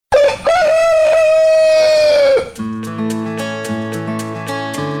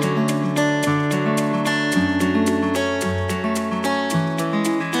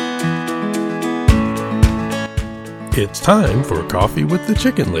time for Coffee with the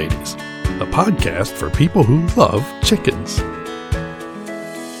Chicken Ladies, a podcast for people who love chickens.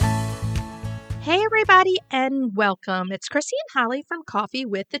 Hey everybody and welcome. It's Chrissy and Holly from Coffee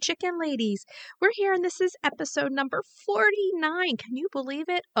with the Chicken Ladies. We're here and this is episode number 49. Can you believe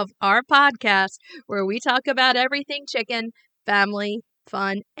it? Of our podcast where we talk about everything chicken, family,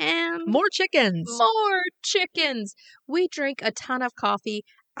 fun, and more chickens. We drink a ton of coffee.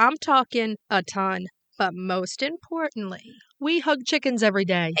 I'm talking a ton. But most importantly, we hug chickens every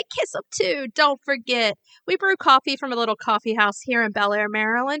day. I kiss them too. Don't forget. We brew coffee from a little coffee house here in Bel Air,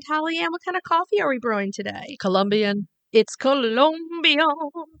 Maryland. Holly Ann, what kind of coffee are we brewing today? Colombian. It's Colombian.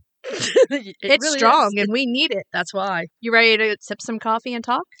 It's really strong is. and we need it. That's why. You ready to sip some coffee and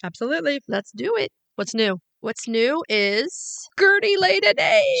talk? Absolutely. Let's do it. What's new? What's new is Gertie laid an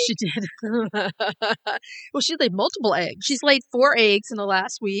egg. She did. Well, she laid multiple eggs. She's laid 4 eggs in the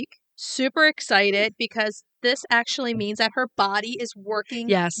last week. Super excited because this actually means that her body is working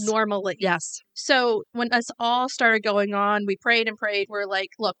normally. Yes. So when this all started going on, we prayed and prayed. We're like,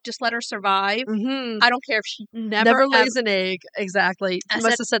 look, just let her survive. Mm-hmm. I don't care if she never lays an egg. Exactly. You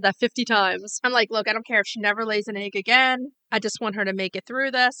must have said that 50 times. I'm like, look, I don't care if she never lays an egg again. I just want her to make it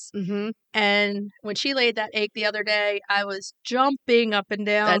through this. Mm-hmm. And when she laid that egg the other day, I was jumping up and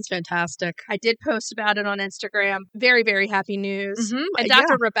down. That's fantastic. I did post about it on Instagram. Very, very happy news. Mm-hmm. And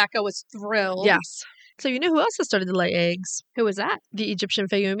Dr. Rebecca was thrilled. Yes. So you know who else has started to lay eggs? Who was that? The Egyptian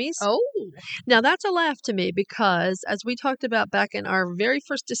Fayumis. Oh. Now that's a laugh to me because as we talked about back in our very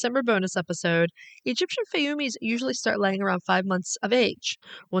first December bonus episode, Egyptian Fayumis usually start laying around 5 months of age.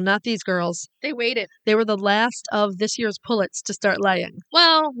 Well, not these girls. They waited. They were the last of this year's pullets to start laying.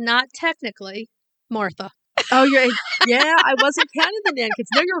 Well, not technically. Martha. Oh, yeah, I wasn't counting the Nankins.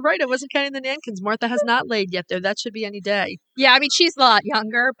 No, you're right. I wasn't counting the Nankins. Martha has not laid yet, though. That should be any day. Yeah, I mean, she's a lot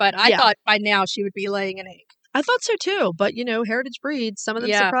younger, but I thought by now she would be laying an egg. I thought so, too. But, heritage breeds, some of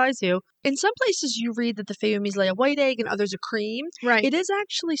them surprise you. In some places, you read that the Fayumis lay a white egg and others a cream. Right. It is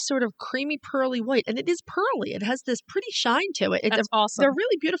actually sort of creamy, pearly white, and it is pearly. It has this pretty shine to it. That's awesome. They're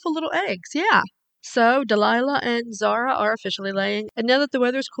really beautiful little eggs, yeah. So, Delilah and Zara are officially laying. And now that the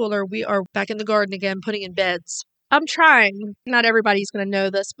weather's cooler, we are back in the garden again, putting in beds. I'm trying. Not everybody's going to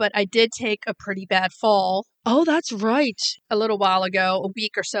know this, but I did take a pretty bad fall. Oh, that's right. A little while ago, a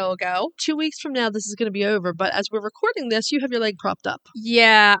week or so ago. 2 weeks from now, this is going to be over. But as we're recording this, you have your leg propped up.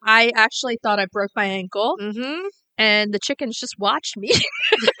 Yeah, I actually thought I broke my ankle. Mm-hmm. And the chickens just watched me.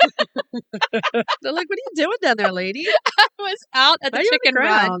 They're like, what are you doing down there, lady? I was out at the chicken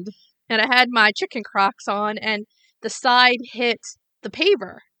run. And I had my chicken Crocs on, and the side hit the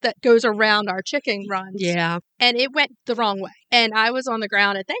paver that goes around our chicken runs. Yeah. And it went the wrong way. And I was on the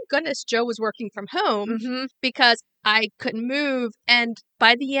ground, and thank goodness Joe was working from home because I couldn't move. And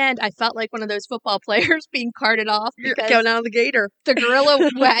by the end, I felt like one of those football players being carted off because going out of the gator. The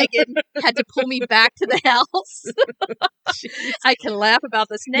gorilla wagon had to pull me back to the house. I can laugh about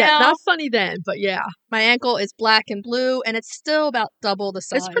this now. Yeah, not funny then, but yeah. My ankle is black and blue, and it's still about double the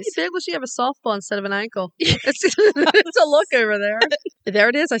size. It's pretty big. Well, you have a softball instead of an ankle. It's a look over there. There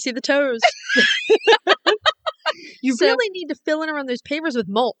it is. I see the toes. You really need to fill in around those pavers with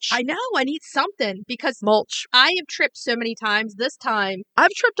mulch. I know. I need something because mulch. I have tripped so many times. This time,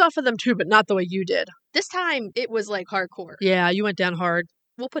 I've tripped off of them too, but not the way you did. This time, it was like hardcore. Yeah, you went down hard.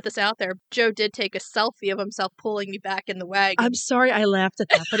 We'll put this out there. Joe did take a selfie of himself pulling me back in the wagon. I'm sorry I laughed at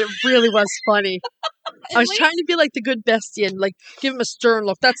that, but it really was funny. I was trying to be like the good bestie and like give him a stern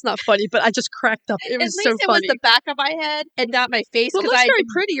look. That's not funny, but I just cracked up. It was so funny. It was the back of my head and not my face. Well, it looks very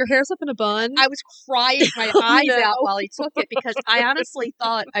pretty. Your hair's up in a bun. I was crying my eyes out while he took it because I honestly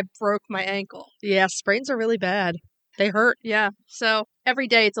thought I broke my ankle. Yeah, sprains are really bad. They hurt. Yeah. So every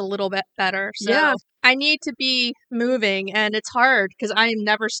day it's a little bit better. So yeah. I need to be moving and it's hard because I am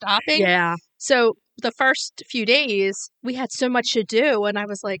never stopping. Yeah. So the first few days we had so much to do and I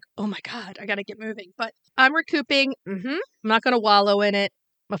was like, oh my God, I got to get moving. But I'm recouping. I'm not going to wallow in it.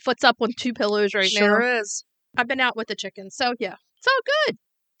 My foot's up on 2 pillows right now. Sure is. I've been out with the chickens. So yeah, it's all good.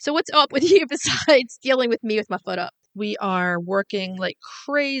 So what's up with you besides dealing with me with my foot up? We are working like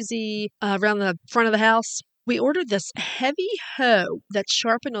crazy around the front of the house. We ordered this heavy hoe that's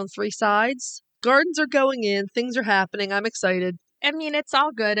sharpened on 3 sides. Gardens are going in. Things are happening. I'm excited. I mean, it's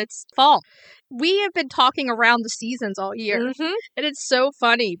all good. It's fall. We have been talking around the seasons all year. And it's so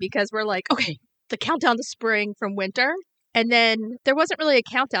funny because we're like, okay, the countdown to spring from winter. And then there wasn't really a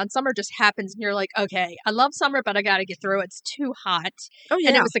countdown. Summer just happens and you're like, okay, I love summer, but I got to get through it. It's too hot. Oh, yeah.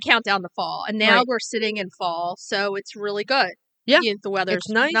 And it was the countdown to fall. And now we're sitting in fall. So it's really good. Yeah, The weather's it's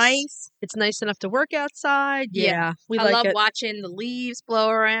nice. It's nice enough to work outside. Yeah, we I like love it. watching the leaves blow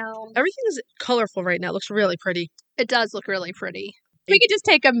around. Everything is colorful right now. It looks really pretty. It does look really pretty. We could just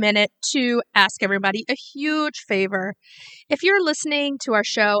take a minute to ask everybody a huge favor. If you're listening to our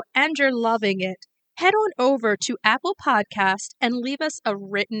show and you're loving it, head on over to Apple Podcast and leave us a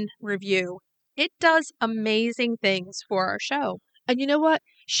written review. It does amazing things for our show. And you know what?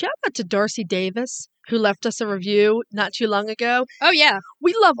 Shout out to Darcy Davis, who left us a review not too long ago. Oh, yeah.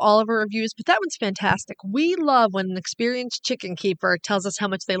 We love all of our reviews, but that one's fantastic. We love when an experienced chicken keeper tells us how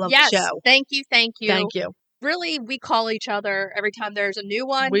much they love the show. Thank you. Thank you. Thank you. Really, we call each other every time there's a new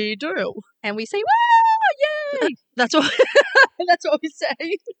one. We do. And we say, woo, yay! That's what that's what we say.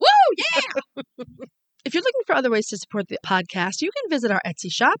 Woo, yeah! If you're looking for other ways to support the podcast, you can visit our Etsy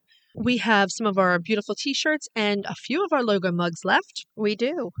shop. We have some of our beautiful t-shirts and a few of our logo mugs left. We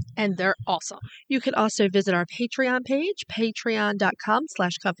do. And they're awesome. You could also visit our Patreon page,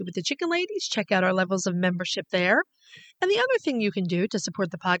 patreon.com/coffeewiththechickenladies. Check out our levels of membership there. And the other thing you can do to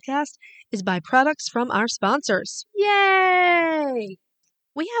support the podcast is buy products from our sponsors. Yay!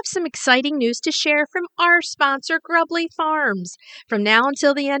 We have some exciting news to share from our sponsor, Grubbly Farms. From now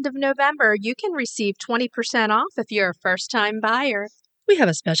until the end of November, you can receive 20% off if you're a first-time buyer. We have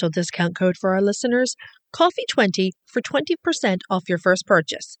a special discount code for our listeners, Coffee20, for 20% off your first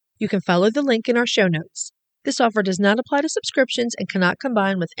purchase. You can follow the link in our show notes. This offer does not apply to subscriptions and cannot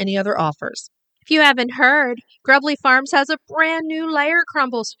combine with any other offers. If you haven't heard, Grubbly Farms has a brand new Layer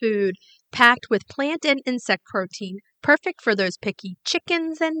Crumbles food packed with plant and insect protein, perfect for those picky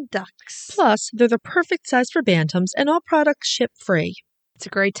chickens and ducks. Plus, they're the perfect size for bantams and all products ship free. It's a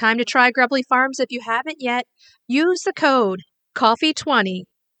great time to try Grubbly Farms if you haven't yet. Use the code Coffee20.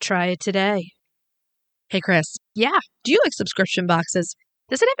 Try it today. Hey, Chris. Yeah. Do you like subscription boxes?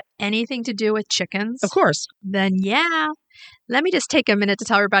 Does it have anything to do with chickens? Of course. Then yeah. Let me just take a minute to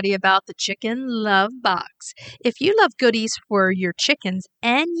tell everybody about the Chicken Love Box. If you love goodies for your chickens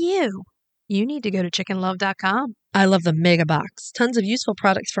and you need to go to chickenlove.com. I love the Mega Box. Tons of useful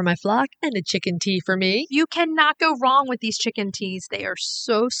products for my flock and a chicken tea for me. You cannot go wrong with these chicken teas. They are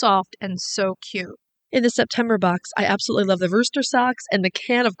so soft and so cute. In the September box, I absolutely love the rooster socks and the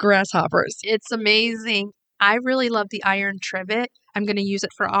can of grasshoppers. It's amazing. I really love the iron trivet. I'm going to use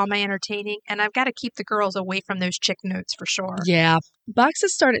it for all my entertaining, and I've got to keep the girls away from those chick notes for sure. Yeah.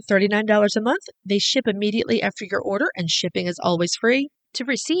 Boxes start at $39 a month. They ship immediately after your order, and shipping is always free. To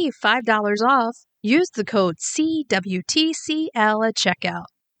receive $5 off, use the code CWTCL at checkout.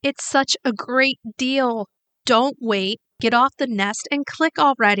 It's such a great deal. Don't wait. Get off the nest and click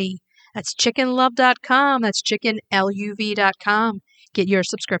already. That's chickenlove.com. That's chickenluv.com. Get your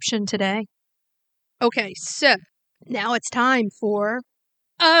subscription today. Okay, so now it's time for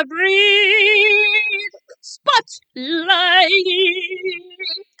a breed spotlight.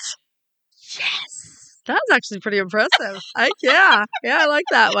 Yes. That was actually pretty impressive. Yeah, I like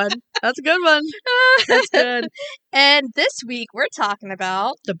that one. That's a good one. That's good. And this week we're talking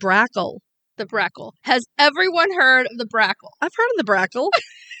about the Brackle. The Brackle. Has everyone heard of the Brackle? I've heard of the Brackle.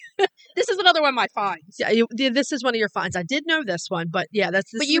 This is another one of my finds. Yeah, this is one of your finds. I did know this one, but yeah, this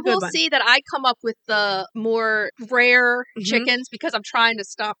But is you a good will one. see that I come up with the more rare chickens because I'm trying to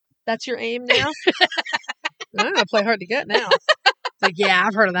stop. That's your aim now? I'm going to play hard to get now. Like, yeah,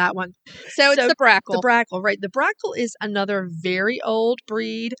 I've heard of that one. So it's the Brackle. The Brackle, right. The Brackle is another very old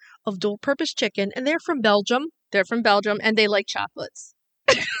breed of dual-purpose chicken, and they're from Belgium. They're from Belgium, and they like chocolates.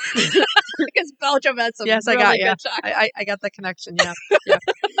 Because Belgium has some yes, really I got you. good chocolate. I got the connection, yeah. Yeah.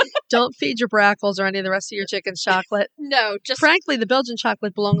 Don't feed your Brackles or any of the rest of your chickens chocolate. No, just frankly, the Belgian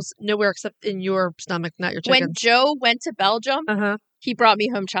chocolate belongs nowhere except in your stomach, not your chickens. When Joe went to Belgium, he brought me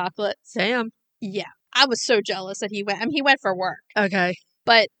home chocolates. Damn. Yeah. I was so jealous that he went. I mean, he went for work. Okay.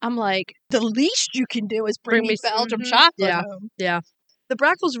 But I'm like, the least you can do is bring me Belgium chocolate home. Yeah. The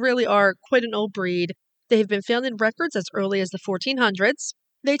Brackles really are quite an old breed. They have been found in records as early as the 1400s.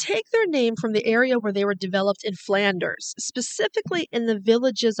 They take their name from the area where they were developed in Flanders, specifically in the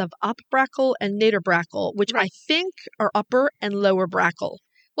villages of Opbrakel and Nederbrakel, which I think are Upper and Lower Brakel.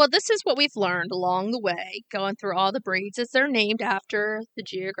 Well, this is what we've learned along the way, going through all the breeds, is they're named after the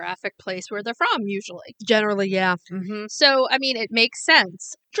geographic place where they're from, usually. Generally, yeah. So, I mean, it makes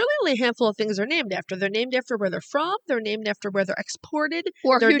sense. Really only a handful of things are named after. They're named after where they're from, they're named after where they're exported.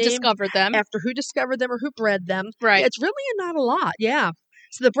 Or who discovered them. After who discovered them or who bred them. Right. Yeah, it's really not a lot, yeah.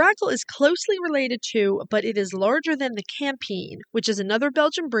 So the Brackle is closely related to, but it is larger than the Campine, which is another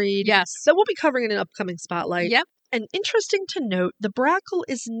Belgian breed. Yes. That we'll be covering in an upcoming spotlight. Yep. And interesting to note, the Brackle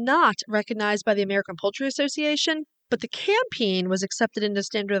is not recognized by the American Poultry Association, but the Campine was accepted into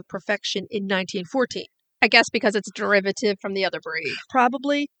standard of perfection in 1914. I guess because it's derivative from the other breed.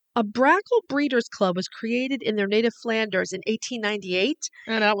 Probably. A Brackle Breeders' Club was created in their native Flanders in 1898.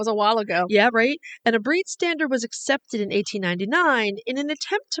 And that was a while ago. Yeah, right. And a breed standard was accepted in 1899 in an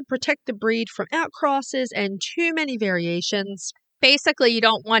attempt to protect the breed from outcrosses and too many variations. Basically, you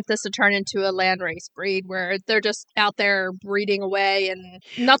don't want this to turn into a landrace breed where they're just out there breeding away and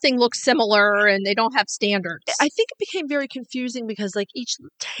nothing looks similar and they don't have standards. I think it became very confusing because like each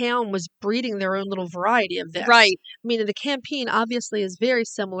town was breeding their own little variety of this. Right. I mean, the Campine obviously is very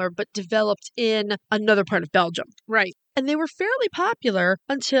similar, but developed in another part of Belgium. Right. And they were fairly popular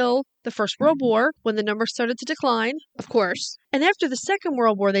until the First World War, when the numbers started to decline. Of course. And after the Second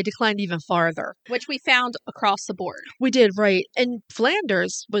World War, they declined even farther. Which we found across the board. We did, right. And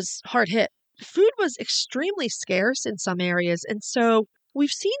Flanders was hard hit. Food was extremely scarce in some areas. And so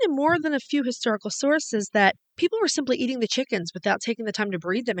we've seen in more than a few historical sources that people were simply eating the chickens without taking the time to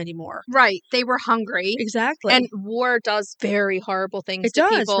breed them anymore. Right. They were hungry. Exactly. And war does very horrible things it to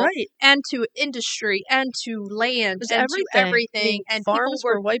does, people. right. And to industry and to land It was and to everything. I mean, and farms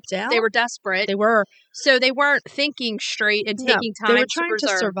people were wiped out. They were desperate. They were. So they weren't thinking straight and taking No, time they were trying to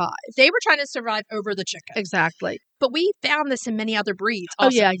preserve. survive. They were trying to survive over the chicken. Exactly. But we found this in many other breeds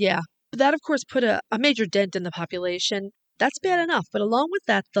also. Oh, yeah. But that, of course, put a major dent in the population. That's bad enough. But along with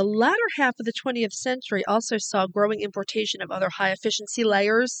that, the latter half of the 20th century also saw growing importation of other high-efficiency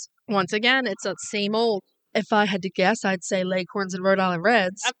layers. Once again, it's the same old. If I had to guess, I'd say Leghorns and Rhode Island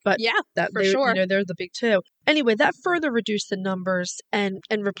Reds. But yeah, for they, sure. They're the big two. Anyway, that further reduced the numbers and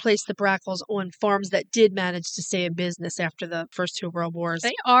replaced the Brackles on farms that did manage to stay in business after the first two world wars.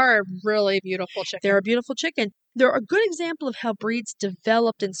 They are really beautiful chickens. They're a beautiful chicken. They're a good example of how breeds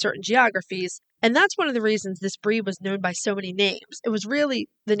developed in certain geographies. And that's one of the reasons this breed was known by so many names. It was really,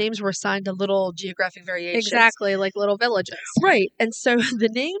 the names were assigned to little geographic variations. Exactly, like little villages. Right. And so the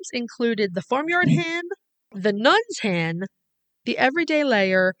names included the farmyard hen, the nun's hen, the everyday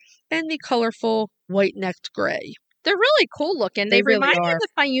layer, and the colorful white-necked gray. They're really cool looking. They really remind me are. of the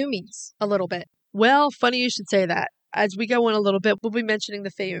Fayumis a little bit. Well, funny you should say that. As we go on a little bit, we'll be mentioning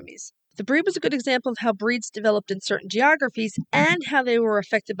the Fayumis. The breed was a good example of how breeds developed in certain geographies and how they were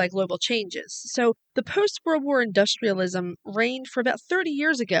affected by global changes. So the post-World War industrialism reigned for about 30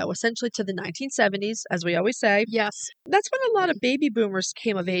 years ago, essentially to the 1970s, as we always say. Yes. That's when a lot of baby boomers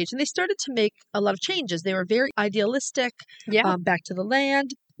came of age, and they started to make a lot of changes. They were very idealistic, back to the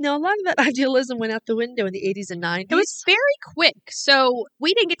land. Now, a lot of that idealism went out the window in the 80s and 90s. It was very quick, so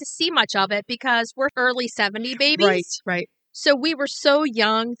we didn't get to see much of it because we're early 70 babies. Right. So we were so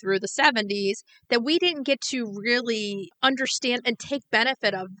young through the 70s that we didn't get to really understand and take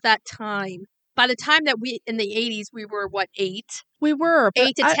benefit of that time. By the time that in the 80s, we were, 8? We were.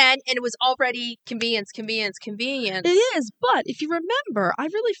 8 to 10, and it was already convenience. It is, but if you remember, I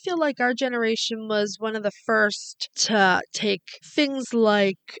really feel like our generation was one of the first to take things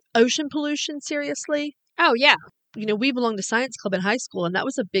like ocean pollution seriously. Oh, yeah. You know, we belonged to science club in high school, and that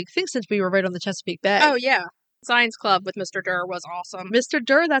was a big thing since we were right on the Chesapeake Bay. Oh, yeah. Science club with Mr. Durr was awesome. Mr.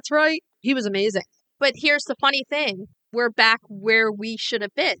 Durr, that's right. He was amazing. But here's the funny thing. We're back where we should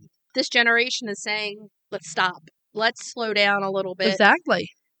have been. This generation is saying, let's stop. Let's slow down a little bit.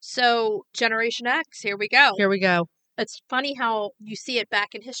 Exactly. So, Generation X, here we go. Here we go. It's funny how you see it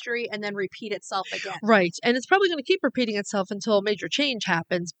back in history and then repeat itself again. Right. And it's probably going to keep repeating itself until a major change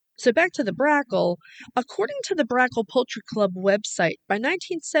happens. So back to the Brackle. According to the Brackle Poultry Club website, by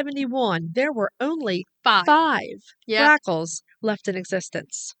 1971, there were only 5 Brackles left in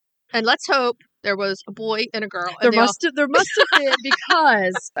existence. And let's hope there was a boy and a girl. There must have been,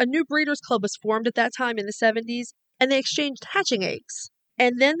 because a new breeders club was formed at that time in the 70s, and they exchanged hatching eggs.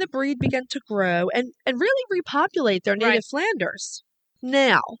 And then the breed began to grow and really repopulate their native Flanders.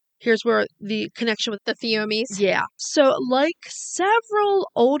 Now, here's where the connection with the Fayumis. Yeah. So, like several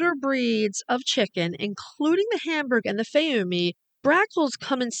older breeds of chicken, including the Hamburg and the Fayumi, Brackles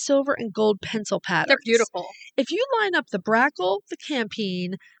come in silver and gold pencil patterns. They're beautiful. If you line up the Brackle, the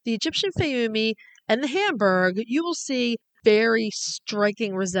Campine, the Egyptian Fayumi, and the Hamburg, you will see very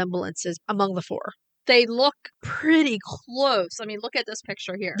striking resemblances among the 4. They look pretty close. I mean, look at this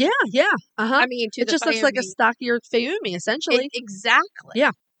picture here. Yeah. I mean, it just looks like a stockier Fayumi, essentially. Exactly.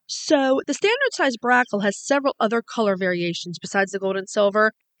 Yeah. So the standard size Brackle has several other color variations besides the gold and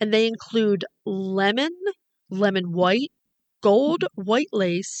silver, and they include lemon white, gold white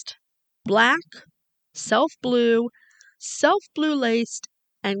laced, black, self blue laced,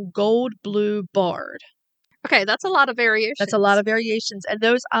 and gold blue barred. Okay, that's a lot of variations. That's a lot of variations, and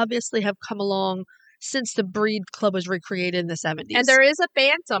those obviously have come along since the breed club was recreated in the 70s. And there is a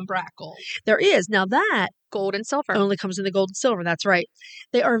Bantam Brackle. There is. Now that gold and silver only comes in the gold and silver. That's right.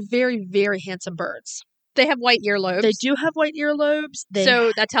 They are very, very handsome birds. They have white earlobes. They do have white earlobes.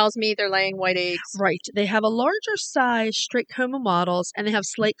 So that tells me they're laying white eggs. Right. They have a larger size straight coma models, and they have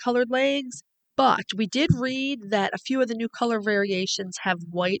slate colored legs. But we did read that a few of the new color variations have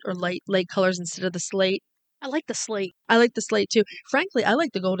white or light leg colors instead of the slate. I like the slate. I like the slate too. Frankly, I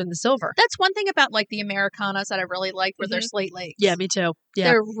like the gold and the silver. That's one thing about like the Americanas that I really like, where they're slate legs. Yeah, me too.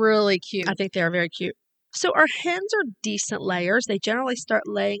 Yeah. They're really cute. I think they are very cute. So our hens are decent layers. They generally start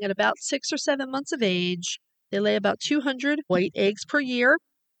laying at about 6 or 7 months of age. They lay about 200 white eggs per year.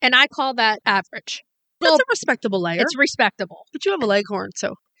 And I call that average. That's a respectable layer. It's respectable. But you have a leghorn,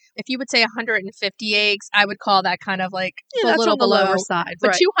 so. If you would say 150 eggs, I would call that kind of like a that's little on the below. lower side.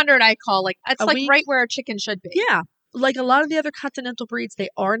 But Right. 200 I call like, it's A like week? right where a chicken should be. Yeah. Like a lot of the other continental breeds, they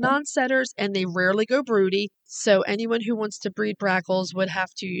are non-setters and they rarely go broody. So anyone who wants to breed Brackles would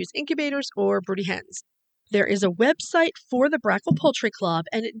have to use incubators or broody hens. There is a website for the Brackle Poultry Club,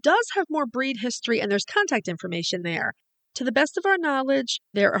 and it does have more breed history, and there's contact information there. To the best of our knowledge,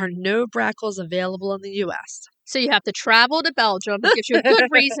 there are no Brackles available in the U.S. So you have to travel to Belgium. It gives you a good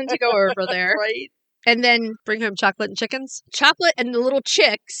reason to go over there. Right? And then Bring home chocolate and chickens. chocolate and the little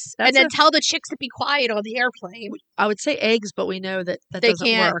chicks. That's and then tell the chicks to be quiet on the airplane. I would say eggs, but we know that They doesn't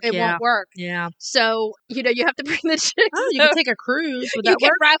can't. work. It yeah. won't work. Yeah. So, you have to bring the chicks. Oh, you can take a cruise. Would You that can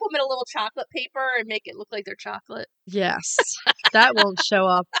work? wrap them in a little chocolate paper and make it look like they're chocolate. Yes. That won't show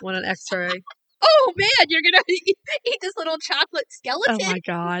up on an x-ray. Oh, man, you're going to eat this little chocolate skeleton. Oh, my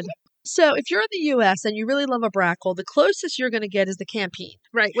God. So if you're in the U.S. and you really love a Brackle, the closest you're going to get is the Campine.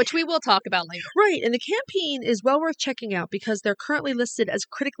 Right, which we will talk about later. Right, and the Campine is well worth checking out because they're currently listed as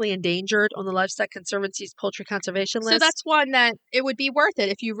critically endangered on the Livestock Conservancy's poultry conservation list. So that's one that it would be worth it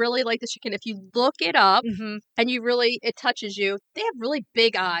if you really like the chicken. If you look it up and it touches you, they have really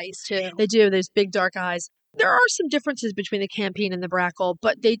big eyes too. They do, those big dark eyes. There are some differences between the Campine and the Brackle,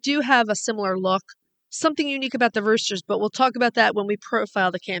 but they do have a similar look. Something unique about the roosters, but we'll talk about that when we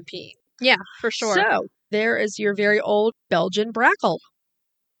profile the Campine. Yeah, for sure. So, there is your very old Belgian Brackle.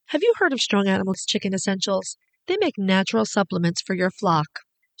 Have you heard of Strong Animals Chicken Essentials? They make natural supplements for your flock.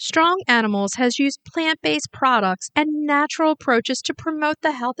 Strong Animals has used plant-based products and natural approaches to promote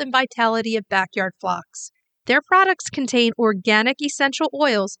the health and vitality of backyard flocks. Their products contain organic essential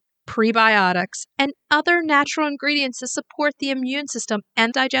oils, prebiotics, and other natural ingredients to support the immune system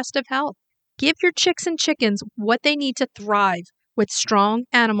and digestive health. Give your chicks and chickens what they need to thrive with Strong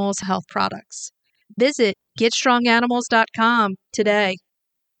Animals health products. Visit GetStrongAnimals.com today.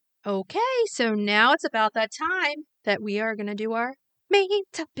 Okay, so now it's about that time that we are going to do our main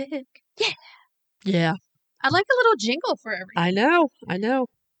topic. Yeah. Yeah. I'd like a little jingle for everything. I know.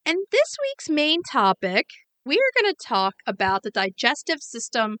 And this week's main topic, we are going to talk about the digestive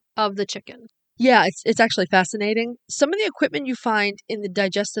system of the chicken. Yeah, it's actually fascinating. Some of the equipment you find in the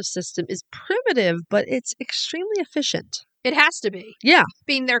digestive system is primitive, but it's extremely efficient. It has to be. Yeah.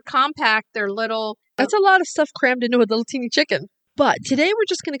 Being they're compact, they're little. That's a lot of stuff crammed into a little teeny chicken. But today we're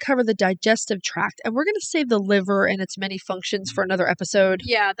just going to cover the digestive tract, and we're going to save the liver and its many functions for another episode.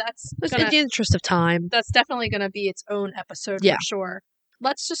 Yeah, that's In the interest of time. That's definitely going to be its own episode Yeah. for sure.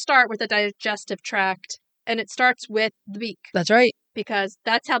 Let's just start with the digestive tract, and it starts with the beak That's right. because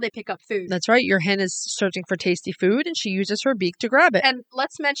that's how they pick up food. That's right. Your hen is searching for tasty food, and she uses her beak to grab it. And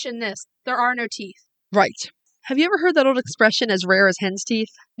let's mention this. There are no teeth. Right. Have you ever heard that old expression, as rare as hen's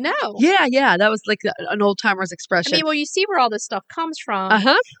teeth? No. Yeah. That was like an old-timer's expression. I mean, well, you see where all this stuff comes from.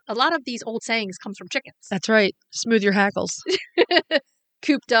 Uh-huh. A lot of these old sayings comes from chickens. That's right. Smooth your hackles.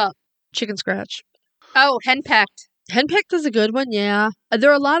 Cooped up. Chicken scratch. Oh, henpecked. Henpecked is a good one, yeah. There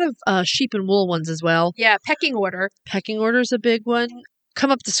are a lot of sheep and wool ones as well. Yeah, pecking order. Pecking order is a big one.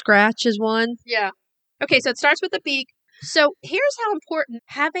 Come up to scratch is one. Yeah. Okay, so it starts with the beak. So here's how important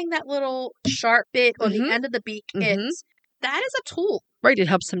having that little sharp bit on the end of the beak is. That is a tool. Right, it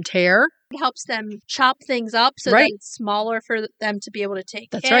helps them tear. It helps them chop things up so that it's smaller for them to be able to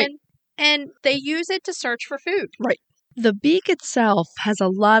take That's in. right. And they use it to search for food. Right. The beak itself has a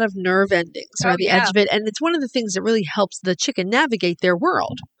lot of nerve endings around the edge of it, and it's one of the things that really helps the chicken navigate their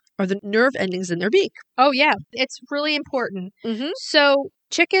world, are the nerve endings in their beak. Oh, yeah. It's really important. Mm-hmm. So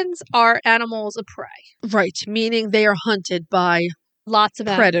chickens are animals of prey. Right, meaning they are hunted by Lots of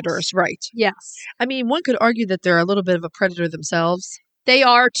predators, animals. right. Yes. I mean, one could argue that they're a little bit of a predator themselves. They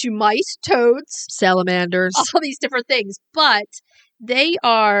are to mice, toads, Salamanders. all these different things, but they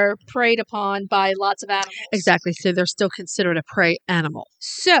are preyed upon by lots of animals. Exactly, so they're still considered a prey animal.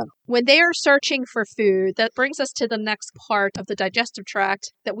 So, when they are searching for food, that brings us to the next part of the digestive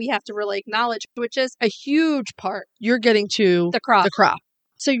tract that we have to really acknowledge, which is a huge part. You're getting to The crop. the crop.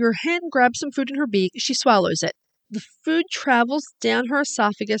 So your hen grabs some food in her beak, she swallows it. The food travels down her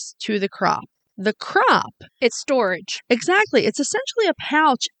esophagus to the crop. The crop, It's storage. exactly. It's essentially a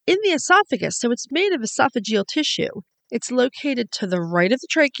pouch in the esophagus, so it's made of esophageal tissue. It's located to the right of the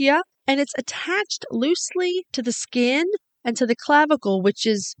trachea, and it's attached loosely to the skin and to the clavicle, which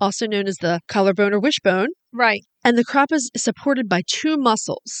is also known as the collarbone or wishbone. Right. And the crop is supported by two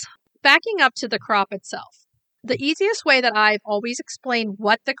muscles. Backing up to the crop itself. The easiest way that I've always explained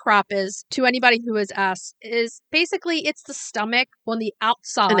what the crop is to anybody who has asked is basically it's the stomach on the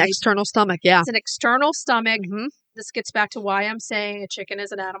outside. An external stomach, yeah. It's an external stomach. Mm-hmm. This gets back to why I'm saying a chicken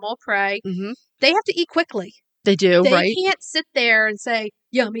is an animal of prey. Mm-hmm. They have to eat quickly. They do, They right? can't sit there and say,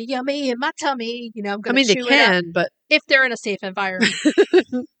 yummy, yummy in my tummy. You know, I'm I going mean, to they chew it up. can, but If they're in a safe environment.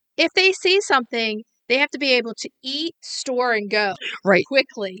 If they see something, they have to be able to eat, store, and go right.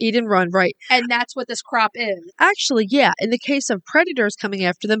 quickly. Eat and run, right. And that's what this crop is. Actually, yeah, in the case of predators coming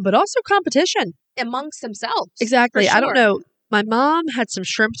after them, but also competition. Amongst themselves. Exactly. For I don't sure. know. My mom had some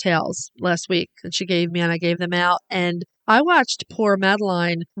shrimp tails last week that she gave me, and I gave them out. And I watched poor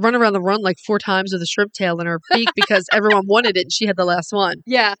Madeline run around the run like 4 times with a shrimp tail in her beak because everyone wanted it and she had the last one.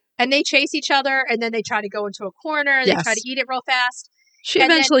 Yeah. And they chase each other and then they try to go into a corner. They Yes. try to eat it real fast. She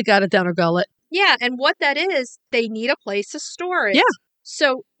And eventually got it down her gullet. Yeah. And what that is, they need a place to store it. Yeah.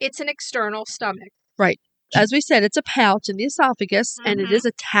 So it's an external stomach. Right. As we said, it's a pouch in the esophagus, and it Mhm. is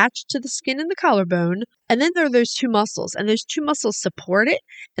attached to the skin and the collarbone. And then there are those two muscles, and those two muscles support it,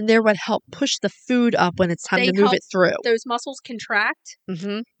 and they're what help push the food up when it's time They to move help it through. Those muscles contract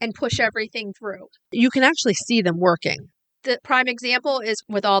Mm-hmm. and push everything through. You can actually see them working. The prime example is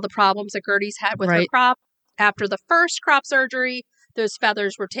with all the problems that Gertie's had with her Right. crop. After the first crop surgery, those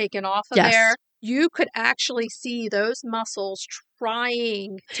feathers were taken off of Yes. there. You could actually see those muscles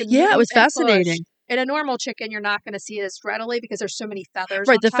trying to Yeah, move it was and push. fascinating. In a normal chicken, you're not going to see it as readily because there's so many feathers.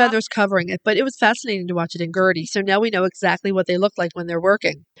 Right, on the top. feathers covering it. But it was fascinating to watch it in Gertie. So now we know exactly what they look like when they're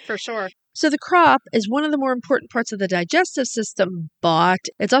working. For sure. So the crop is one of the more important parts of the digestive system, but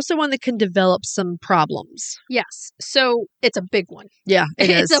it's also one that can develop some problems. Yes. So it's a big one. Yeah, it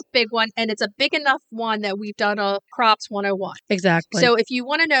It's is. a big one. And it's a big enough one that we've done a Crops 101. Exactly. So if you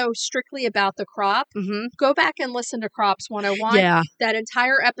want to know strictly about the crop, Mm-hmm. go back and listen to Crops 101. Yeah, That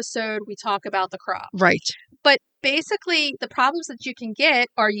entire episode, we talk about the crop. right. But basically, the problems that you can get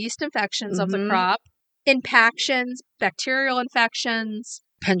are yeast infections of the Mhm. crop, impactions, bacterial infections,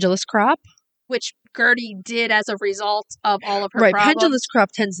 Pendulous crop. which Gertie did as a result of all of her Right. problems. Pendulous crop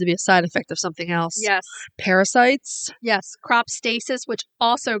tends to be a side effect of something else. Yes. Parasites. Yes. Crop stasis, which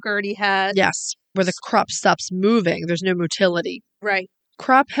also Gertie had. Yes. Where the crop stops moving. There's no motility. Right.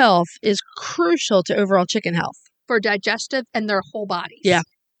 Crop health is crucial to overall chicken health. For digestive and their whole bodies. Yeah.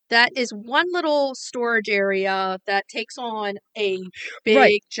 That is one little storage area that takes on a big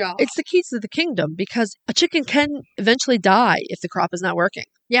Right. job. It's the keys to the kingdom because a chicken can eventually die if the crop is not working.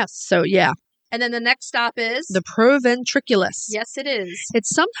 Yes. So, yeah, And then the next stop is? the proventriculus. Yes, it is. It's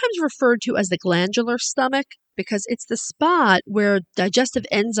sometimes referred to as the glandular stomach because it's the spot where digestive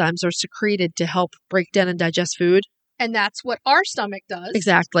enzymes are secreted to help break down and digest food. And that's what our stomach does.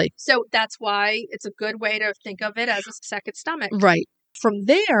 Exactly. So that's why it's a good way to think of it as a second stomach. Right. From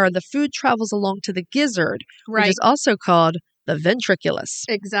there, the food travels along to the gizzard, which Right. is also called the ventriculus.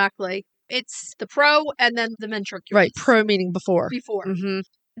 Exactly. It's the pro and then the ventriculus. Right. Pro meaning before. Before. Hmm.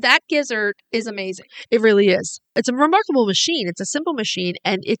 That gizzard is amazing. It really is. It's a remarkable machine. It's a simple machine,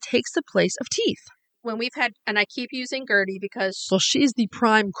 and it takes the place of teeth. When we've had, and I keep using Gertie because Well, she's the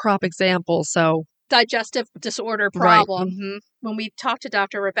prime crop example, so. digestive disorder Right. problem. Mhm. When we talked to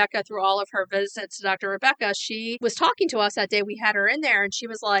Dr. Rebecca through all of her visits to Dr. Rebecca, she was talking to us that day. We had her in there and she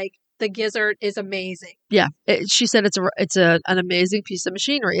was like, the gizzard is amazing. Yeah. She said it's an amazing piece of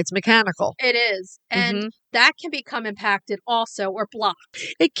machinery. It's mechanical. It is. And Mhm. that can become impacted also or blocked.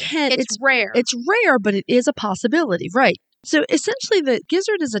 It can. It's rare. It's rare, but it is a possibility, right? So essentially, the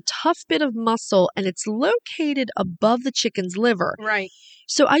gizzard is a tough bit of muscle, and it's located above the chicken's liver. right.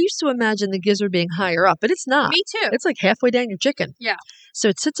 So I used to imagine the gizzard being higher up, but it's not. Me too. It's like halfway down your chicken. Yeah. So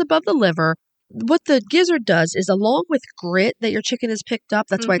it sits above the liver. What the gizzard does is, along with grit that your chicken has picked up,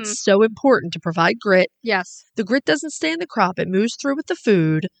 that's why Mhm. it's so important to provide grit. Yes. The grit doesn't stay in the crop. It moves through with the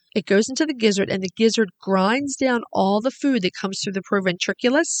food. It goes into the gizzard, and the gizzard grinds down all the food that comes through the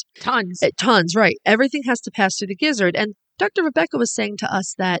proventriculus. Tons. Tons, right. Everything has to pass through the gizzard. And Dr. Rebecca was saying to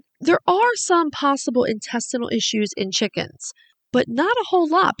us that there are some possible intestinal issues in chickens, but not a whole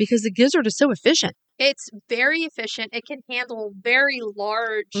lot because the gizzard is so efficient. It's very efficient. It can handle very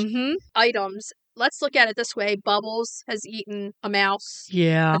large Mm-hmm. items. Let's look at it this way. Bubbles has eaten a mouse,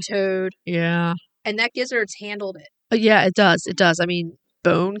 Yeah. a toad, Yeah. and that gizzard's handled it. Yeah, it does. It does. I mean,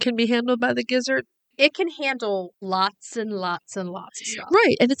 bone can be handled by the gizzard. It can handle lots and lots and lots of stuff.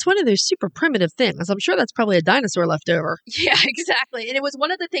 Right. And it's one of those super primitive things. I'm sure that's probably a dinosaur left over. Yeah, exactly. And it was one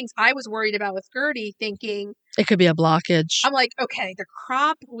of the things I was worried about with Gertie, thinking, It could be a blockage. I'm like, okay, the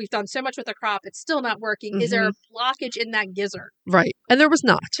crop, we've done so much with the crop, it's still not working. Is there a blockage in that gizzard? Right. And there was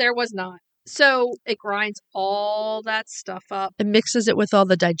not. There was not. So it grinds all that stuff up. It mixes it with all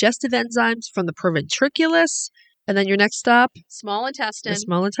the digestive enzymes from the proventriculus. And then your next stop, Small intestine. the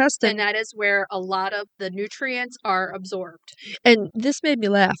small intestine. And that is where a lot of the nutrients are absorbed. And this made me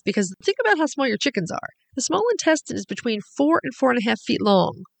laugh because think about how small your chickens are. The small intestine is between 4 and 4.5 feet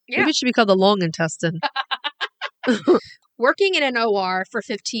long. Yeah. Maybe it should be called the long intestine. Working in an OR for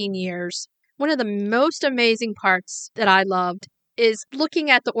 15 years, one of the most amazing parts that I loved is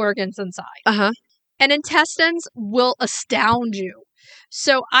looking at the organs inside. Uh-huh. And intestines will astound you.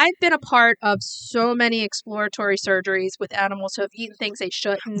 So I've been a part of so many exploratory surgeries with animals who have eaten things they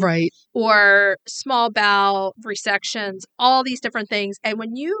shouldn't. Right. Or small bowel resections, all these different things. And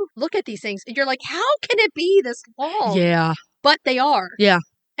when you look at these things, you're like, how can it be this long? Yeah. But they are. Yeah.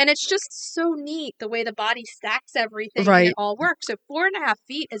 And it's just so neat the way the body stacks everything Right. and it all works. So 4.5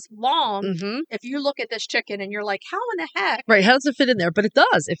 feet is long. Mm-hmm. If you look at this chicken and you're like, how in the heck? Right. How does it fit in there? But it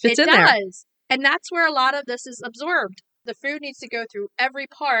does. It fits in there. It does. And that's where a lot of this is absorbed. The food needs to go through every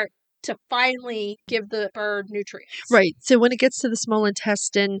part to finally give the bird nutrients. Right. So when it gets to the small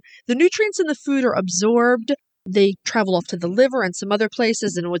intestine, the nutrients in the food are absorbed. They travel off to the liver and some other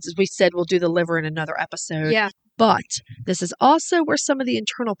places. And as we said, we'll do the liver in another episode. Yeah. But this is also where some of the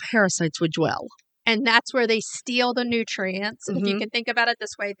internal parasites would dwell. And that's where they steal the nutrients. If you Mhm. can think about it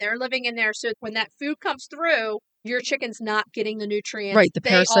this way, they're living in there. So when that food comes through, your chicken's not getting the nutrients. Right. The They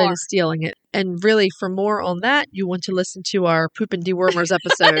parasite are. is stealing it. And really, for more on that, you want to listen to our Poop and Dewormers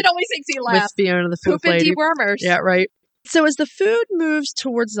episode It always makes you with laugh. Fiona the Food Poop and Lady. dewormers. Yeah, right. So as the food moves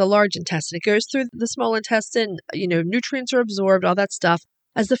towards the large intestine, it goes through the small intestine, nutrients are absorbed, all that stuff.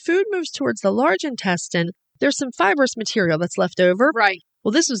 As the food moves towards the large intestine, there's some fibrous material that's left over. Right.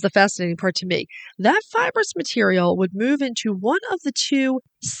 Well, this was the fascinating part to me. That fibrous material would move into one of the two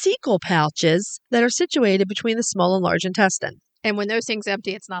cecal pouches that are situated between the small and large intestine. And when those things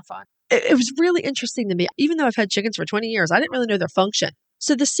empty, it's not fun. It was really interesting to me. Even though I've had chickens for 20 years, I didn't really know their function.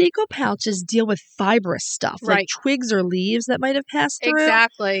 So the cecal pouches deal with fibrous stuff, like Right. twigs or leaves that might have passed through.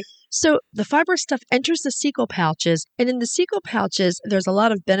 Exactly. So the fibrous stuff enters the cecal pouches, and in the cecal pouches, there's a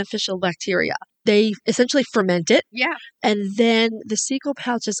lot of beneficial bacteria. They essentially ferment it, Yeah. and then the cecal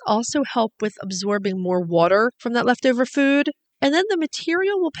pouches also help with absorbing more water from that leftover food. And then the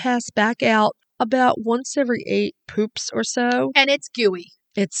material will pass back out about once every 8 poops or so. And it's gooey.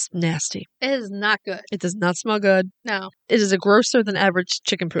 It's nasty. It is not good. It does not smell good. No. It is a grosser than average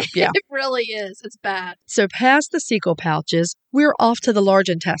chicken poop. Yeah. It really is. It's bad. So past the cecal pouches, we're off to the large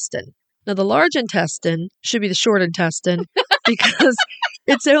intestine. Now, the large intestine should be the short intestine because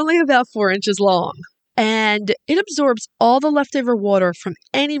it's only about 4 inches long. And it absorbs all the leftover water from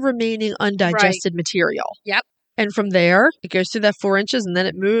any remaining undigested material. Yep. And from there, it goes through that 4 inches and then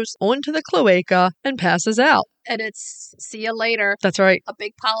it moves onto the cloaca and passes out. And it's see you later. That's right. A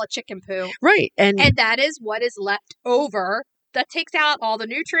big pile of chicken poo. Right. And that is what is left over. That takes out all the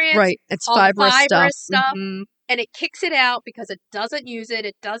nutrients. right. It's all the fibrous fibrous stuff. Mhm. And it kicks it out because it doesn't use it.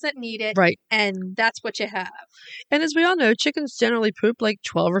 It doesn't need it. Right. And that's what you have. And as we all know, chickens generally poop like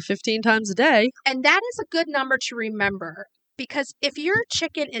 12 or 15 times a day. And that is a good number to remember. Because if your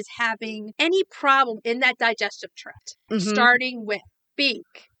chicken is having any problem in that digestive tract, Mhm. starting with beak,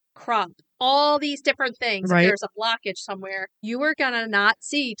 crop, all these different things, Right. if there's a blockage somewhere, you are going to not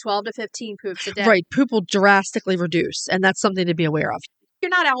see 12 to 15 poops a day. Right. Poop will drastically reduce. And that's something to be aware of. You're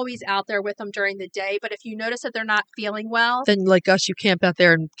not always out there with them during the day, but if you notice that they're not feeling well, Then, like us, you camp out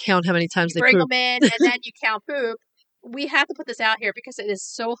there and count how many times they bring poop. them in and then you count poop. We have to put this out here because it is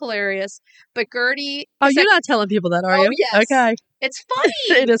so hilarious. But Gertie, Oh, is you're like- not telling people that, are Oh, you? yes. Okay. it's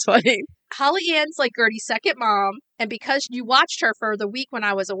funny. It is funny. Holly Ann's like Gertie's second mom, and because you watched her for the week when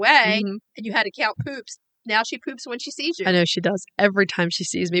I was away Mhm. and you had to count poops, now she poops when she sees you. I know she does. Every time she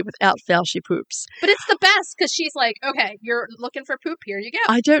sees me, without fail, she poops. But it's the best because she's like, okay, you're looking for poop, here you go.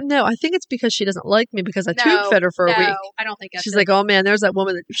 I don't know. I think it's because she doesn't like me because I No, tube fed her for a week. I don't think that's She's it. like, oh man, there's that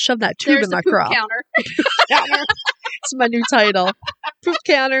woman that shoved that tube There's in the my poop crop. counter. It's my new title. Poop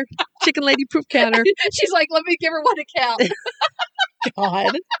counter. Chicken lady poop counter. She's like, let me give her one to count.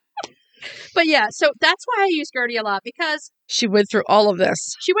 God. But yeah, so that's why I use Gertie a lot because She went through all of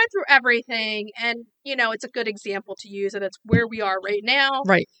this. she went through everything and, it's a good example to use and it's where we are right now.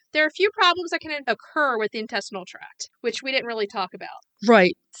 Right. There are a few problems that can occur with the intestinal tract, which we didn't really talk about.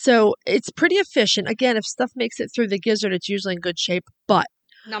 Right. So it's pretty efficient. Again, if stuff makes it through the gizzard, it's usually in good shape. But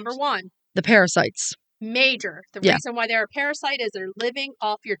Number one, The parasites. Major. The Yeah. reason why they're a parasite is they're living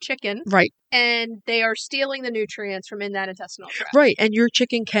off your chicken Right. and they are stealing the nutrients from in that intestinal tract. Right. And your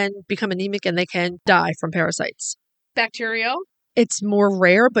chicken can become anemic and they can die from parasites. Bacterial. It's more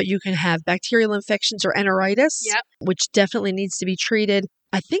rare, but you can have bacterial infections or enteritis, Yep. which definitely needs to be treated.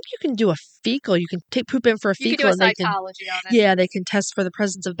 I think you can do a fecal. You can take poop in for a You fecal can do a and they can, cytology on it. yeah, they can test for the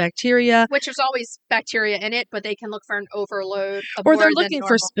presence of bacteria. Which there's always bacteria in it, but they can look for an overload of Or more they're than looking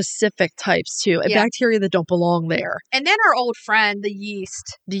for normal. specific types too, Yeah. bacteria that don't belong there. And then our old friend, the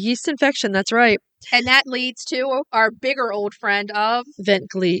yeast. The yeast infection, that's right. And that leads to our bigger old friend of Vent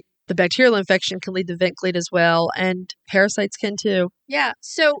gleat. The bacterial infection can lead to vent gleat as well, and parasites can too. yeah.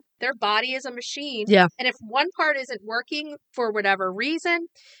 So their body is a machine. Yeah. And if one part isn't working for whatever reason,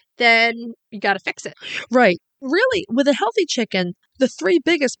 then you got to fix it. Right. Really, with a healthy chicken, the three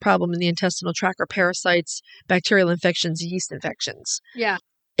biggest problems in the intestinal tract are parasites, bacterial infections, yeast infections. Yeah.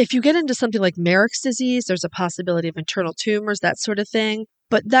 If you get into something like Merrick's disease, there's a possibility of internal tumors, that sort of thing.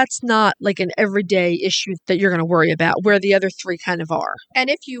 But that's not like an everyday issue that you're going to worry about, where the other three kind of are. And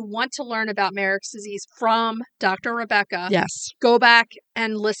if you want to learn about Merrick's disease from Dr. Rebecca, Yes. go back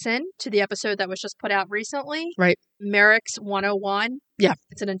and listen to the episode that was just put out recently. Right. Merrick's 101. Yeah.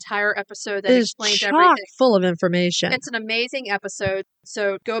 It's an entire episode that It is explains chock everything. full of information. It's an amazing episode.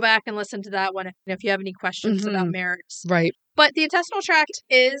 So go back and listen to that one if you have any questions about Merrick's. Right. But the intestinal tract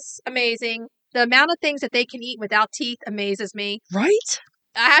is amazing. The amount of things that they can eat without teeth amazes me. Right?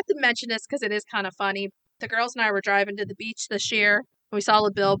 I have to mention this because it is kind of funny. The girls and I were driving to the beach this year. And we saw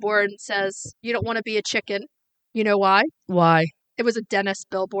a billboard that says, "You don't want to be a chicken." You know why? Why? It was a dentist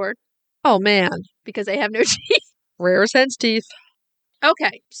billboard Oh, man. because they have no teeth. Rare as hen's teeth.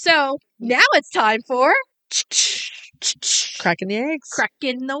 Okay, so now it's time for Cracking the eggs.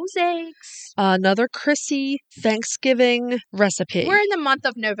 cracking those eggs. Another Chrissy Thanksgiving recipe. We're in the month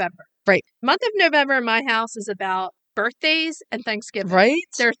of November. Right. Month of November in my house is about birthdays and Thanksgiving. Right?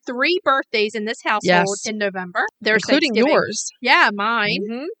 There are 3 birthdays in this household Yes. in November. There's Including Thanksgiving. yours. Yeah, mine.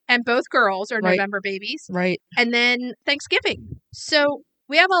 Mhm. And both girls are Right. November babies. Right. And then Thanksgiving. So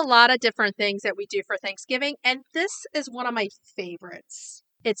we have a lot of different things that we do for Thanksgiving. And this is one of my favorites.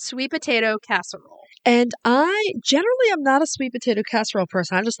 It's sweet potato casserole. And I generally am not a sweet potato casserole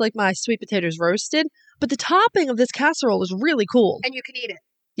person. I just like my sweet potatoes roasted. But the topping of this casserole is really cool. And you can eat it.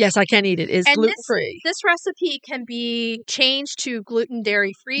 Yes, I can eat it. It's And gluten-free. This recipe can be changed to gluten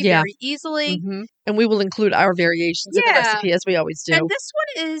dairy free Yeah. very easily. Mhm. And we will include our variations in the Yeah. recipe as we always do. And this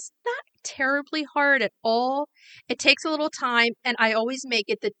one is not terribly hard at all. It takes a little time, and I always make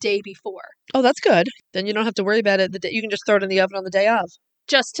it the day before Oh, that's good. Then you don't have to worry about it. You can just throw it in the oven on the day of.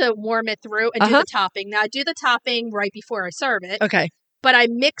 just to warm it through and do the topping. Now, I do the topping right before I serve it, Okay. but I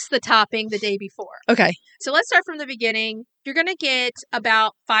mix the topping the day before. Okay. So let's start from the beginning. You're going to get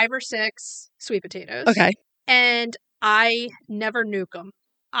about 5 or 6 sweet potatoes. Okay. And I never nuke them.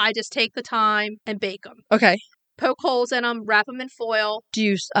 I just take the time and bake them. Okay. Poke holes in them, wrap them in foil, Do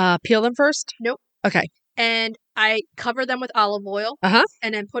you peel them first? Nope. Okay. and I cover them with olive oil Uh-huh.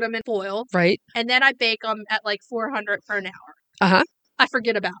 and then put them in foil. Right. And then I bake them at like 400 for an hour. Uh-huh. I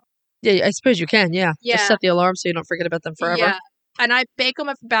forget about Yeah, I suppose you can. Yeah. Yeah. Just set the alarm so you don't forget about them forever. Yeah. And I bake them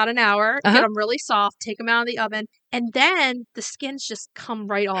for about an hour, Uh-huh. get them really soft, take them out of the oven, and then the skins just come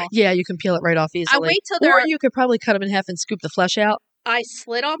right off. Yeah, you can peel it right off easily. I wait till Or they're, you could probably cut them in half and scoop the flesh out. I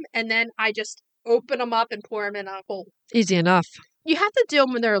slit them, and then I just open them up and pour them in a bowl. Easy enough. You have to do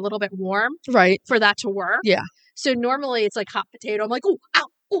them when they're a little bit warm Right. for that to work. Yeah. So normally it's like hot potato. I'm like, oh, ow,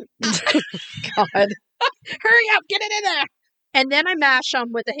 oh, God. hurry up, get it in there. And then I mash them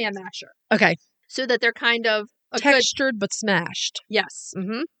with a hand masher Okay. so that they're kind of a good, Textured but smashed. yes.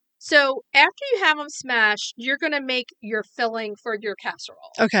 Mm-hmm. So after you have them smashed, you're going to make your filling for your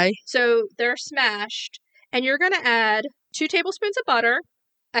casserole. Okay. So they're smashed, and you're going to add 2 tablespoons of butter,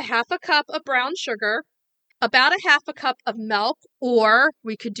 a half a cup of brown sugar, about a half a cup of milk, or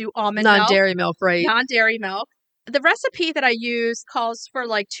we could do almond milk, Non-dairy milk, right? non-dairy milk. The recipe that I use calls for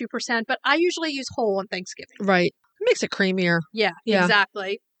like 2%, but I usually use whole on Thanksgiving. Right. It makes it creamier. Yeah, Yeah.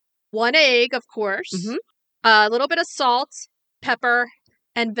 exactly. 1 egg, of course. Mhm. A little bit of salt, pepper,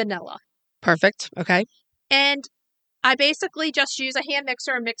 and vanilla. Perfect. Okay. And I basically just use a hand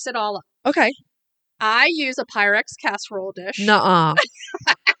mixer and mix it all up. Okay. I use a Pyrex casserole dish. Nuh-uh.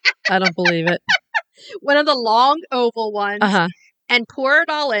 I don't believe it. One of the long oval ones. Uh-huh. And pour it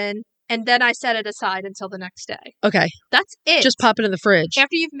all in. And then I set it aside until the next day. Okay. That's it. Just pop it in the fridge.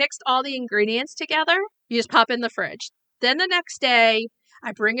 After you've mixed all the ingredients together, you just pop it in the fridge. Then the next day,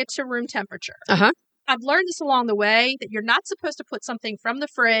 I bring it to room temperature. Uh-huh. I've learned this along the way that you're not supposed to put something from the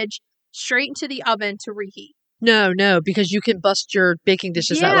fridge straight into the oven to reheat. No, because you can bust your baking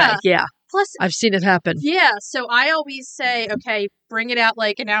dishes that way. Yeah. Plus, I've seen it happen. yeah, so I always say, okay, bring it out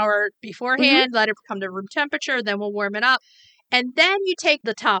like an hour beforehand, let it come to room temperature, then we'll warm it up. And then you take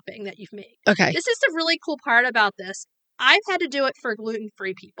the topping that you've made. Okay. This is the really cool part about this. I've had to do it for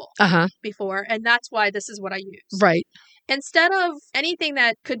gluten-free people before, and that's why this is what I use. Right. Instead of anything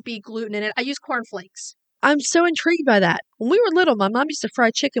that could be gluten in it, I use cornflakes. I'm so intrigued by that. When we were little, my mom used to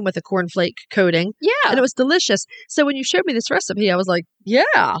fry chicken with a cornflake coating. Yeah. And it was delicious. So when you showed me this recipe, I was like,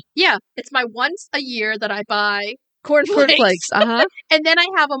 yeah. Yeah. It's my once a year that I buy cornflakes. Cornflakes. And then I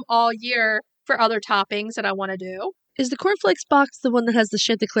have them all year for other toppings that I want to do. Is the cornflakes box the one that has the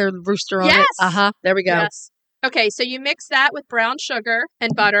Chanticleer rooster on Yes. it? There we go. Yes. Okay, so you mix that with brown sugar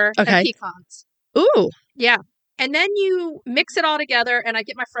and butter and pecans. Ooh. Yeah. And then you mix it all together, and I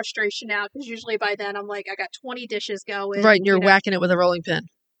get my frustration out because usually by then I'm like, I got 20 dishes going. Right, and you're whacking it with a rolling pin.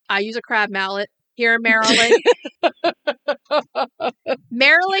 I use a crab mallet here in Maryland.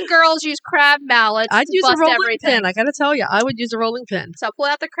 Maryland girls use crab mallets. I'd use a rolling pin. I got to tell you, I would use a rolling pin. So pull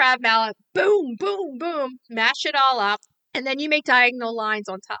out the crab mallet, boom, boom, boom, mash it all up, and then you make diagonal lines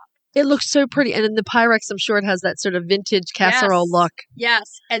on top. It looks so pretty. And in the Pyrex, I'm sure it has that sort of vintage casserole look. Yes.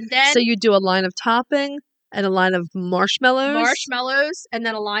 And then... So you do a line of topping and a line of marshmallows. Marshmallows, and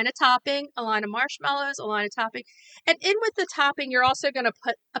then a line of topping, a line of marshmallows, a line of topping. And in with the topping, you're also going to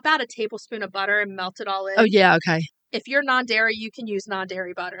put about a tablespoon of butter and melt it all in. Oh, yeah. Okay. If you're non-dairy, you can use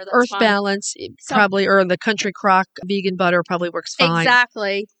non-dairy butter. That's Earth fine. Balance, probably, or the Country Crock vegan butter probably works fine.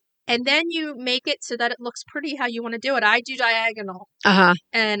 Exactly. And then you make it so that it looks pretty how you want to do it. I do diagonal.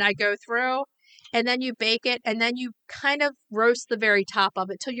 And I go through, and then you bake it, and then you kind of roast the very top of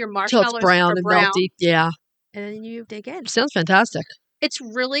it till your marshmallows till it's brown and melty. Yeah. And then you dig in. Sounds fantastic. It's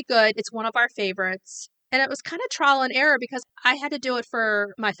really good. It's one of our favorites. And it was kind of trial and error because I had to do it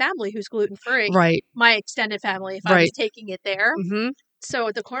for my family who's gluten-free. Right. My extended family, if I was taking it there.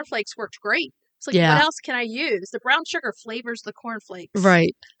 So the cornflakes worked great. It's like, what else can I use? The brown sugar flavors the cornflakes.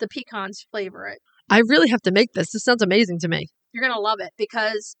 Right. The pecans flavor it. I really have to make this. This sounds amazing to me. You're going to love it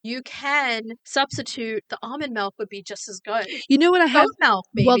because you can substitute the almond milk would be just as good. You know what I have? Oat milk,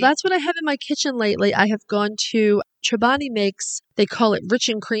 maybe. Well, that's what I have in my kitchen lately. I have gone to Chobani makes, they call it rich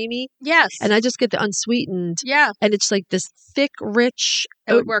and creamy. Yes. And I just get the unsweetened. Yeah. And it's like this thick, rich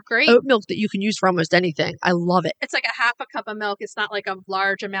it would work great. Oat milk that you can use for almost anything. I love it. It's like a half a cup of milk. It's not like a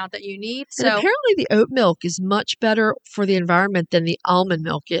large amount that you need. So and apparently the oat milk is much better for the environment than the almond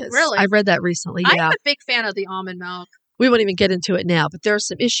milk is. Really? I read that recently. Yeah. I'm a big fan of the almond milk. We won't even get into it now, but there are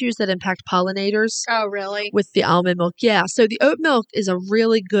some issues that impact pollinators. Oh, really? With the almond milk. Yeah. So the oat milk is a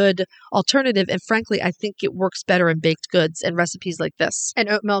really good alternative. And frankly, I think it works better in baked goods and recipes like this. And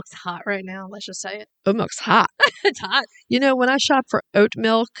oat milk's hot right now. Let's just say it. Oat milk's hot. It's hot. You know, when I shop for oat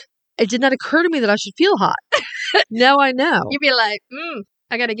milk, it did not occur to me that I should feel hot. Now I know. You'd be like,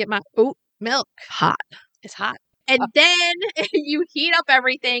 I got to get my oat milk. Hot. It's hot. And then you heat up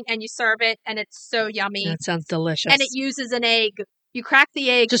everything and you serve it, and it's so yummy. That sounds delicious. And it uses an egg. You crack the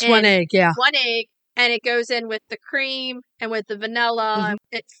egg. Just one egg, yeah. One egg, and it goes in with the cream and with the vanilla.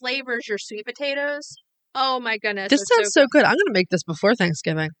 It flavors your sweet potatoes. Oh my goodness. This sounds so good. I'm going to make this before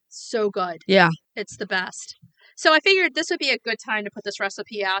Thanksgiving. So good. Yeah. It's the best. So I figured this would be a good time to put this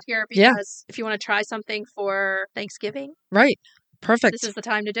recipe out here because if you want to try something for Thanksgiving. Right. Perfect. This is the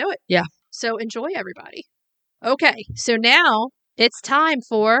time to do it. Yeah. So enjoy, everybody. Okay, so now it's time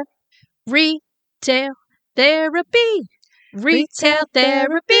for Retail Therapy. Retail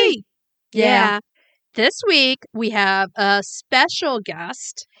Therapy. Yeah. This week we have a special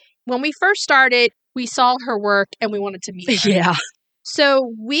guest. When we first started, we saw her work and we wanted to meet her. Yeah.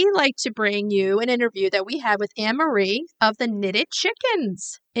 So we like to bring you an interview that we had with Anne-Marie of the Knitted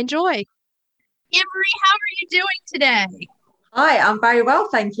Chickens. Enjoy. Anne-Marie, how are you doing today? Hi, I'm very well,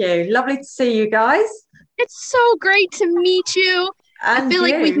 thank you. Lovely to see you guys. It's so great to meet you. And I feel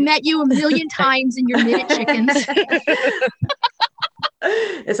like we've met you a million times in your Knitted Chickens.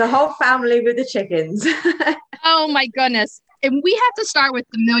 It's a whole family with the chickens. Oh my goodness. And we have to start with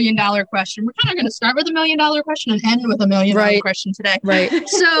the $1 million question. We're kind of going to start with the $1 million question and end with a $1 million question today. Right.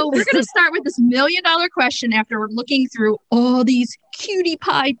 So we're going to start with this $1 million question after we're looking through all these cutie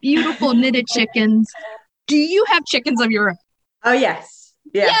pie, beautiful knitted chickens. Do you have chickens of your own? Oh, yes.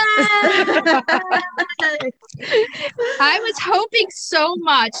 Yeah. I was hoping so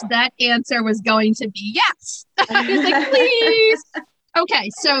much that answer was going to be yes. I was like, please. Okay,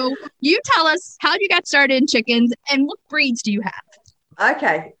 so you tell us how you got started in chickens and what breeds do you have?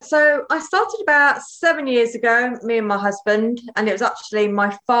 Okay, so I started about 7 years ago, me and my husband, and it was actually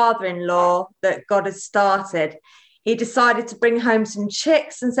my father-in-law that got us started. He decided to bring home some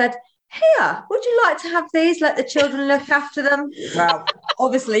chicks and said, here, would you like to have these? Let the children look after them. Well,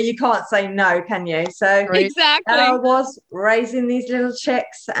 obviously you can't say no, can you? So Exactly. I was raising these little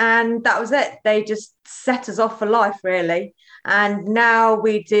chicks, and that was it. They just set us off for life, really. And now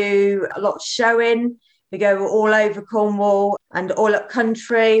we do a lot of showing. We go all over Cornwall and all up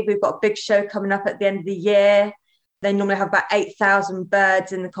country. We've got a big show coming up at the end of the year. They normally have about 8,000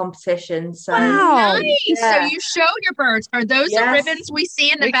 birds in the competition. So Wow. Nice. Yeah. So you show your birds. Are those the Yes. ribbons we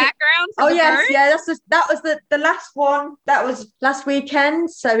see in the We can- background? For Oh the yes, birds? yeah. That was the last one. That was last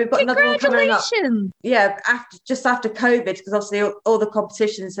weekend. So we've got another one coming up. Congratulations. Yeah, after COVID, because obviously all the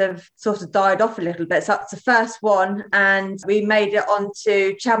competitions have sort of died off a little bit. So it's the first one, and we made it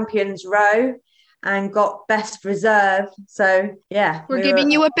onto Champions Row and got best reserve. So yeah, We're giving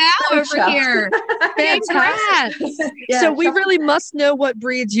you a bow very over chuffed. here. Fantastic. Congrats. Yeah, So we chuffed. really must know what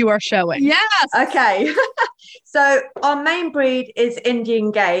breeds you are showing. Yes. Okay. So our main breed is Indian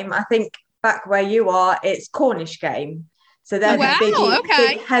game. I think back where you are, it's Cornish game. So they're Wow, the okay.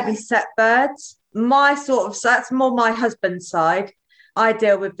 big heavy set birds. So that's more my husband's side. I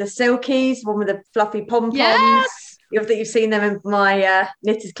deal with the silkies, one with the fluffy pom-poms. Yes. I think you've seen them in my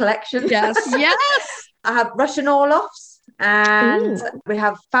knitted collection. Yes. Yes. I have Russian Orloffs, and we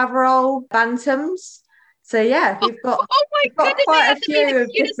have Faverolles Bantams. So yeah, we've got Oh my got goodness, quite they a have to be the few of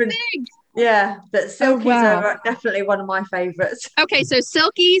cutest different- things. yeah, but silkies wow. are definitely one of my favourites. Okay, so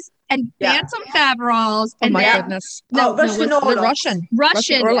silkies and Yeah. bantam Faverolles. Oh and my then goodness. Russian the Orloffs. Russian.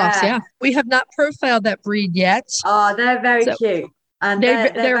 Russian. Orloffs, Yeah. yeah. We have not profiled that breed yet. Oh, they're very So- cute, and They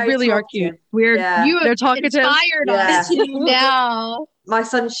they're very really are cute. We're Yeah. you They're have talkative. inspired Yeah. us now. My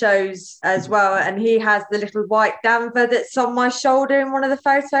son shows as well, and he has the little white Danver that's on my shoulder in one of the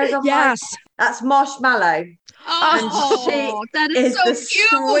photos. Yes. That's Marshmallow. Oh, that is Is so the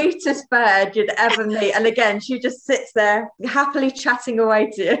cute. sweetest bird you'd ever meet. And again, she just sits there happily chatting away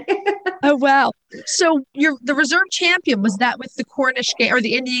to you. Oh wow. So the reserve champion, was that with the Cornish game or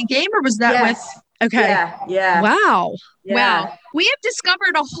the Indian game, or was that Yes. with okay. Yeah. Wow. Yeah. Wow. We have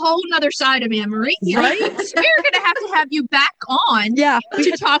discovered a whole nother side of Anne Marie. Right? We're going to have you back on Yeah.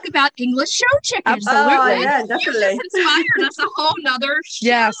 to talk about English show chickens. Absolutely. Oh, yeah, You definitely. just inspired us a whole nother show.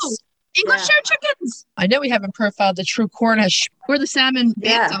 Yes. English Yeah. show chickens. I know we haven't profiled the true Cornish. We're the salmon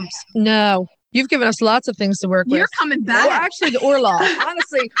Yeah. bantams. No. You've given us lots of things to work You're with. coming Well, back. actually, the Orloff.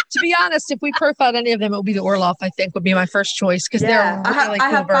 Honestly, to be honest, if we profiled any of them, it would be the Orloff, I think, would be my first choice because Yeah. they're really I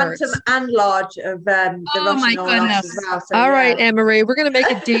cool have birds. Bantam and Large of the Oh, my Russian Orloffs goodness. as well. So, All yeah. right, Anne Marie, we're going to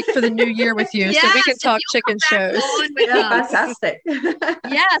make a date for the new year with you so we Yes, can if talk you'll chicken come back shows. on with Yeah, us. fantastic.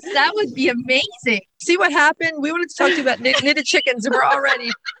 Yes, that would be amazing. See what happened? We wanted to talk to you about knitted chickens, and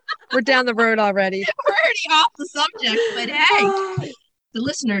we're down the road already. We're already off the subject, but hey, the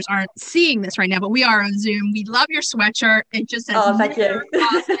listeners aren't seeing this right now, but we are on Zoom. We love your sweatshirt. It just says Oh, thank you. "Knit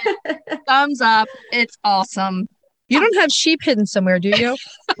Austin." Thumbs up. It's awesome. You don't have sheep hidden somewhere, do you?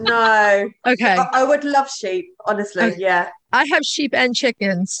 No. Okay. I would love sheep, honestly. Okay. Yeah. I have sheep and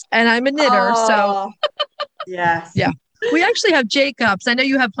chickens, and I'm a knitter, so Oh, yes. Yeah. we actually have Jacobs. I know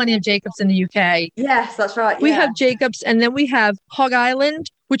you have plenty of Jacobs in the UK. Yes, that's right. We yeah. have Jacobs, and then we have Hog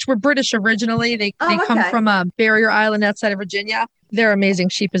Island, which were British originally. They come okay. from Barrier Island outside of Virginia. They're amazing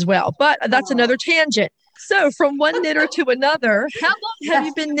sheep as well. But that's Oh. another tangent. So from one knitter to another, how long have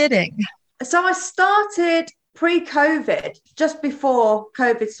you been knitting? So I started pre-COVID, just before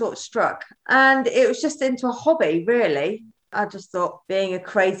COVID sort of struck, and it was just into a hobby, really. I just thought, being a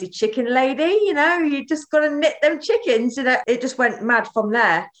crazy chicken lady, you just got to knit them chickens. It just went mad from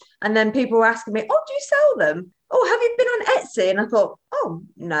there. And then people were asking me, "Oh, do you sell them? Oh, have you been on Etsy?" And I thought, "Oh,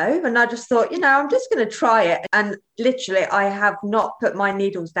 no." And I just thought, I'm just going to try it. And literally, I have not put my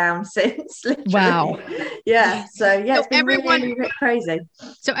needles down since. Literally. Wow. Yeah. So yeah, So it's been everyone- really crazy.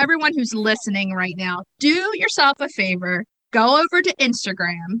 So everyone who's listening right now, do yourself a favor. Go over to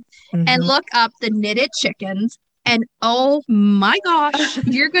Instagram and Mhm. look up the knitted chickens. And oh my gosh,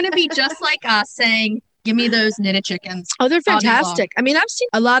 you're going to be just like us saying, "Give me those knitted chickens." Oh, they're all day long. fantastic. I mean, I've seen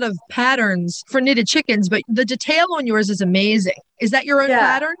a lot of patterns for knitted chickens, but the detail on yours is amazing. Is that your own Yeah.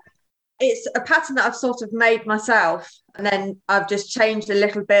 pattern? It's a pattern that I've sort of made myself, and then I've just changed a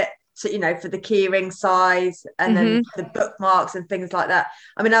little bit to, for the keyring size and then the bookmarks and things like that.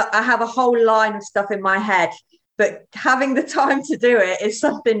 I mean, I have a whole line of stuff in my head, but having the time to do it is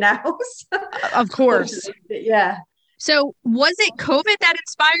something else. Of course. Yeah. So was it COVID that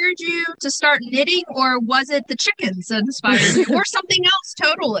inspired you to start knitting, or was it the chickens that inspired you, or something else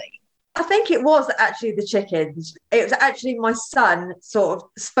totally? I think it was actually the chickens. It was actually my son sort of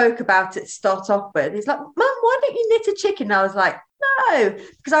spoke about it to start off with. He's like, "Mum, why don't you knit a chicken?" I was like, No,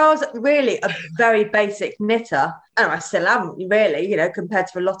 because I was really a very basic knitter, and I still am really, compared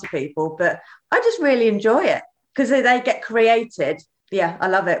to a lot of people. But I just really enjoy it because they get created. Yeah, I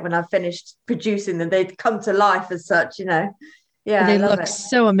love it when I've finished producing them. They come to life as such, Yeah, They I love look it.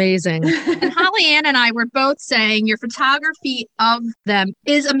 so amazing. And Holly Ann and I were both saying your photography of them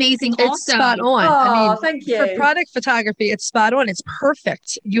is amazing It's also. spot on. Oh, thank you. For product photography, it's spot on. It's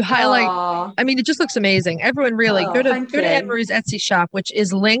perfect. You highlight. Oh, It just looks amazing. Everyone really Oh, go to thank you. Anne Marie's Etsy shop, which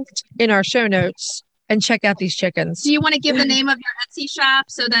is linked in our show notes, and check out these chickens. Do you want to give the name of your Etsy shop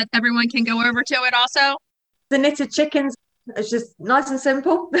so that everyone can go over to it also? the knitted chickens. It's just nice and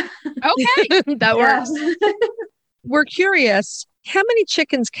simple. Okay. That Yeah. works. We're curious. How many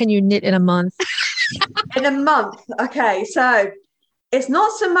chickens can you knit in a month? In a month. Okay, so it's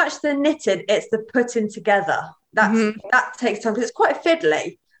not so much the knitting, it's the putting together. That takes time because it's quite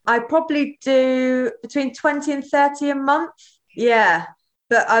fiddly. I probably do between 20 and 30 a month. Yeah.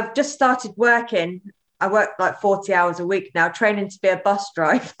 But I've just started working. I work like 40 hours a week now, training to be a bus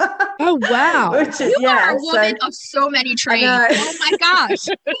driver. Oh, wow. Which is, You are a woman of so many trades. know. Oh my gosh.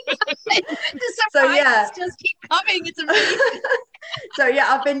 The surprises just keep coming. It's amazing. So yeah,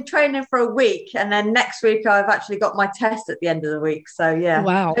 I've been training for a week, and then next week I've actually got my test at the end of the week. So yeah,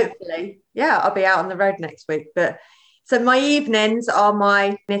 Wow. hopefully, I'll be out on the road next week. But so my evenings are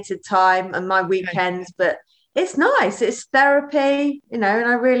my knitted time and my weekends, but it's nice. It's therapy, and I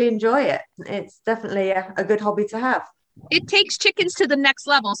really enjoy it. It's definitely a good hobby to have. It takes chickens to the next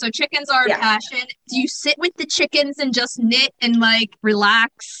level. So chickens are a passion. Do you sit with the chickens and just knit and like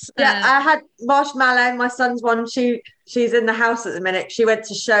relax? Yeah, I had Marshmallow, my son's one. She's in the house at the minute. She went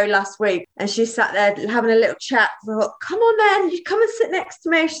to show last week and she sat there having a little chat. I thought, come on then, you come and sit next to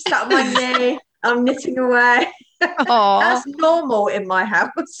me. She sat on my knee. I'm knitting away. That's normal in my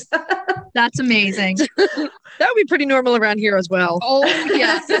house. That's amazing. That would be pretty normal around here as well. Oh,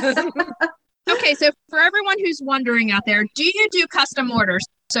 yes. Okay, so for everyone who's wondering out there, do you do custom orders?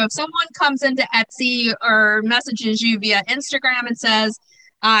 So if someone comes into Etsy or messages you via Instagram and says,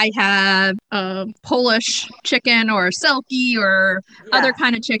 I have a Polish chicken or a Selkie or other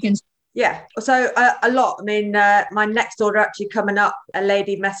kind of chickens. Yeah, so a lot. I mean, my next order actually coming up, a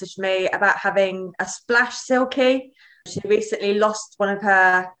lady messaged me about having a splash silky. She recently lost one of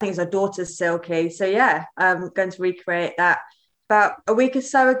her, I think it's her daughter's silky. So yeah, I'm going to recreate that. About a week or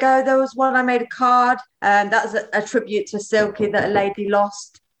so ago, there was one I made a card. That was a tribute to a silky that a lady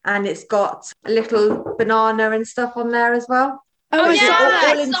lost. And it's got a little banana and stuff on there as well. Oh, yeah,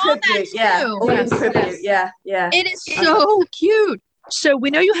 all in tribute. Yeah, all in tribute. Yeah. It is so cute. So we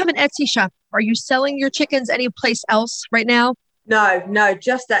know you have an Etsy shop. Are you selling your chickens anyplace else right now? No,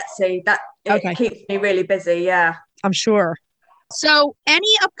 just Etsy. It keeps me really busy. Yeah, I'm sure. So any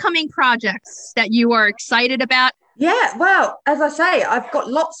upcoming projects that you are excited about? Yeah, well, as I say, I've got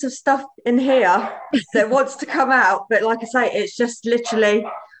lots of stuff in here that wants to come out. But like I say, it's just literally,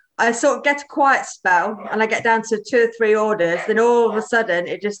 I sort of get a quiet spell and I get down to 2 or 3 orders. Then all of a sudden,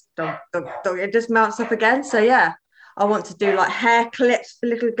 it just mounts up again. So yeah, I want to do like hair clips for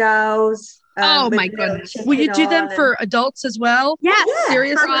little girls. Oh my goodness. Will you do them for adults as well? Yes. Yeah,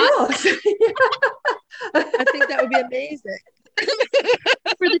 seriously? of course. I think that would be amazing.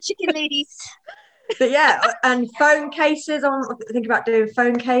 For the chicken ladies. But yeah, and phone cases. I'm thinking about doing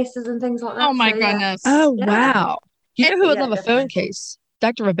phone cases and things like that. Oh my So, goodness. Oh, Yeah. wow. You know who would Yeah, love a phone definitely. case?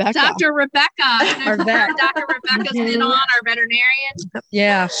 Dr. Rebecca. Dr. Rebecca. Our vet. Dr. Rebecca's been on, our veterinarian.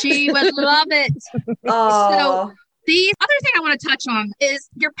 Yeah. She would love it. Oh, The other thing I want to touch on is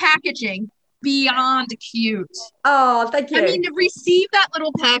your packaging. Beyond cute. oh, thank you. I mean, to receive that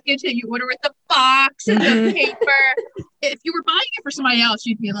little package and you order with the box and the paper. If you were buying it for somebody else,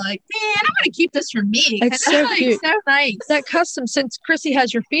 you'd be like, man, I'm going to keep this for me. It's so like, cute. so nice. That custom, since Chrissy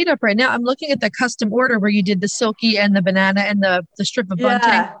has your feet up right now, I'm looking at the custom order where you did the silky and the banana and the strip of bunting.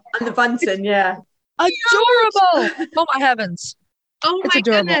 Yeah, and the bunting, yeah. Adorable. Oh my heavens. Oh It's my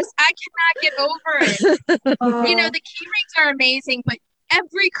adorable. goodness. I cannot get over it. Oh, You know, the key rings are amazing, but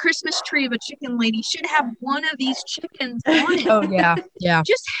every Christmas tree of a chicken lady should have one of these chickens on it. Oh yeah. Yeah.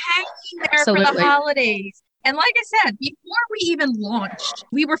 Just hanging there for Absolutely. the holidays. And like I said, before we even launched,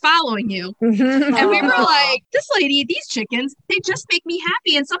 we were following you. Mhm. And we were Aw. like, this lady, these chickens, they just make me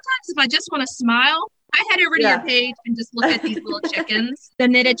happy. And sometimes if I just want to smile, I head over to Yeah. your page and just look at these little chickens, the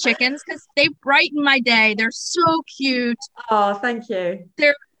knitted chickens, because they brighten my day. They're so cute. Oh, thank you.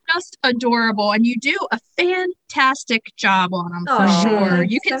 Just adorable. And you do a fantastic job on them for Aw, sure. thank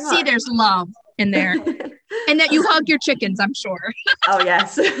You you can so see much. there's love in there. And that you hug your chickens, I'm sure. Oh,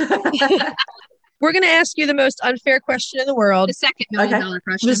 yes. We're going to ask you the most unfair question in the world. The second $1 million Okay.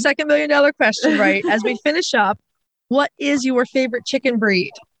 question. The second $1 million question, right? As we finish up, What is your favorite chicken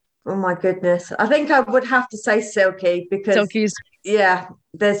breed? Oh my goodness. I think I would have to say Silky because Silkies. yeah,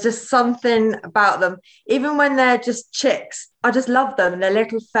 there's just something about them. Even when they're just chicks, I just love them. Their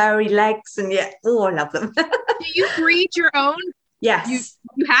little furry legs and I love them. Do you breed your own? Yes.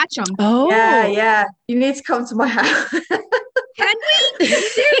 You hatch them. Oh. Yeah. You need to come to my house. Can we?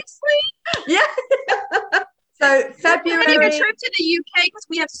 Seriously? Yeah. So Take a February. trip to the UK because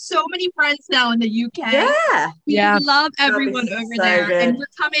we have so many friends now in the UK. Yeah. We Yeah. love everyone That'll over be so there. good. And we're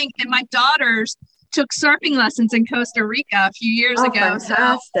coming, and my daughters took surfing lessons in Costa Rica a few years Oh, ago. So we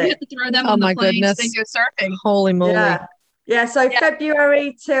fantastic. have to throw them Oh, on my the plane goodness. to go surfing. Holy moly. Yeah. Yeah. So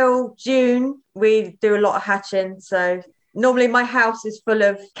February till June, we do a lot of hatching. So normally my house is full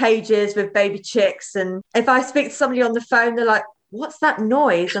of cages with baby chicks. And if I speak to somebody on the phone, they're like, what's that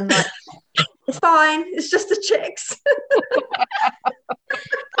noise? I'm like, it's fine. It's just the chicks.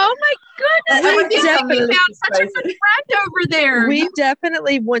 Oh my goodness! We I feel like we definitely found such a good friend over there. We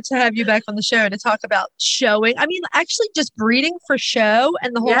definitely want to have you back on the show to talk about showing. I mean, actually just breeding for show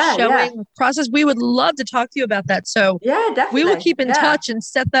and the whole showing process. We would love to talk to you about that. So Yeah, definitely. we will keep in touch and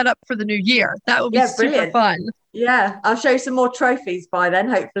set that up for the new year. That would be super brilliant. fun. Yeah, I'll show you some more trophies by then,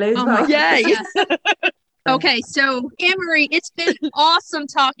 hopefully, as Oh my well. Yay. Okay, so Anne-Marie, it's been awesome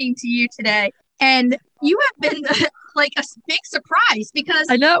talking to you today. And you have been like a big surprise because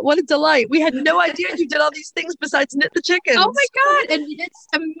I know. What a delight. We had no idea you did all these things besides knit the chickens. oh my God, and it's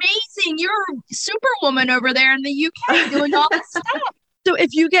amazing. You're a superwoman over there in the UK doing all this stuff. So if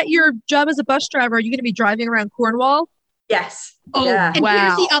you get your job as a bus driver, are you going to be driving around Cornwall? Yes. Oh, Yeah. and here's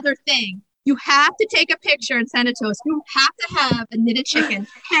Wow. the other thing. You have to take a picture and send it to us. You have to have a knitted chicken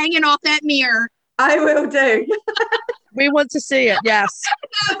hanging off that mirror. I will do. We want to see it. Yes.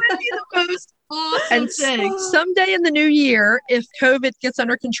 That would be the most awesome And thing. someday in the new year, if COVID gets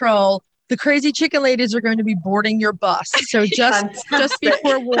under control, the crazy chicken ladies are going to be boarding your bus. So just be Fantastic.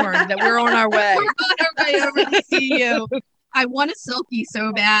 forewarned that we're on our way. We're on our way over to see you. I want a silky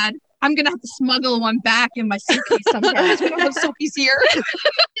so bad. I'm gonna have to smuggle one back in my suitcase someday. We don't have silkies here. No,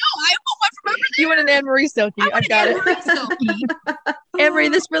 I want one from over there. You want an Anne-Marie silky. I've got it. Anne-Marie silky. Anne-Marie,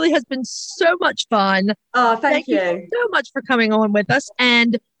 this really has been so much fun. Oh, thank you. So much for coming on with us.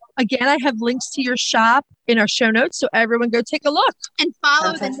 And again, I have links to your shop in our show notes, so everyone go take a look. And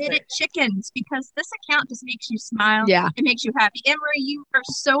follow Fantastic. the knitted chickens because this account just makes you smile. Yeah. It makes you happy. Anne-Marie, you are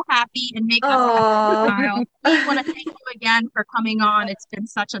so happy and make us Oh. smile. We want to thank you again for coming on. It's been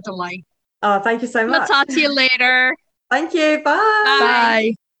such a delight. Oh, thank you so We'll much. talk to you later. Thank you. Bye. Bye.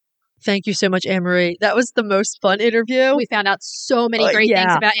 Bye. Thank you so much, Anne-Marie. That was the most fun interview. We found out so many great things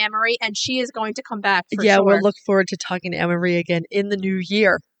yeah. about Anne-Marie, and she is going to come back for Yeah, sure. we'll look forward to talking to Anne-Marie again in the new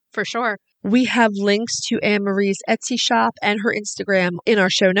year. For sure. We have links to Anne-Marie's Etsy shop and her Instagram in our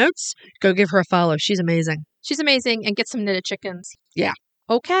show notes. Go give her a follow. She's amazing. She's amazing, and get some knitted chickens. Yeah.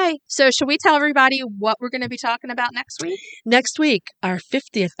 Okay, so should we tell everybody what we're going to be talking about next week? Next week, our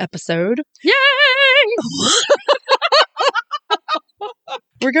 50th episode. Yay!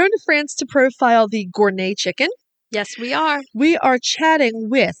 We're going to France to profile the Gournay chicken. Yes, we are. We are chatting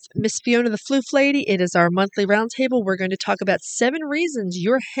with Miss Fiona the Floof Lady. It is our monthly roundtable. We're going to talk about 7 reasons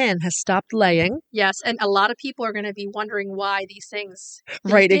your hen has stopped laying. Yes, and a lot of people are going to be wondering why these things.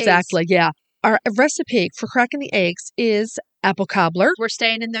 these Right, days. exactly. Yeah. Our recipe for cracking the eggs is apple cobbler. We're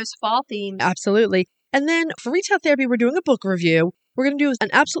staying in those fall themes. Absolutely. And then for Retail Therapy, we're doing a book review. We're going to do an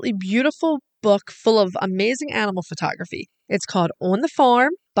absolutely beautiful book full of amazing animal photography. It's called On the Farm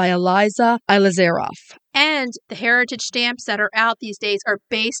by Eliza Ilazaroff. And the heritage stamps that are out these days are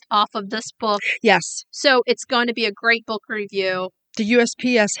based off of this book. Yes, So it's going to be a great book review. the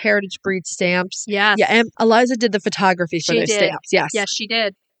USPS Heritage Breed stamps. Yes. Yeah, and Eliza did the photography for She those did. stamps. Yes. Yes, she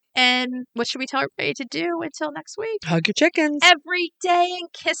did. And what should we tell everybody to do until next week? Hug your chickens. Every day and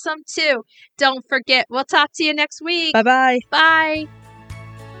kiss them too. Don't forget. We'll talk to you next week. Bye-bye. Bye.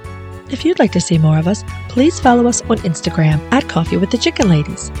 If you'd like to see more of us, please follow us on Instagram at Coffee with the Chicken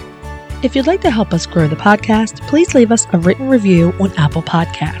Ladies. If you'd like to help us grow the podcast, please leave us a written review on Apple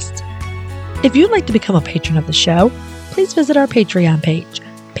Podcasts. If you'd like to become a patron of the show, please visit our Patreon page,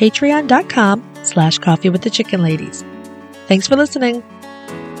 patreon.com/Coffee with the Chicken Ladies. Thanks for listening.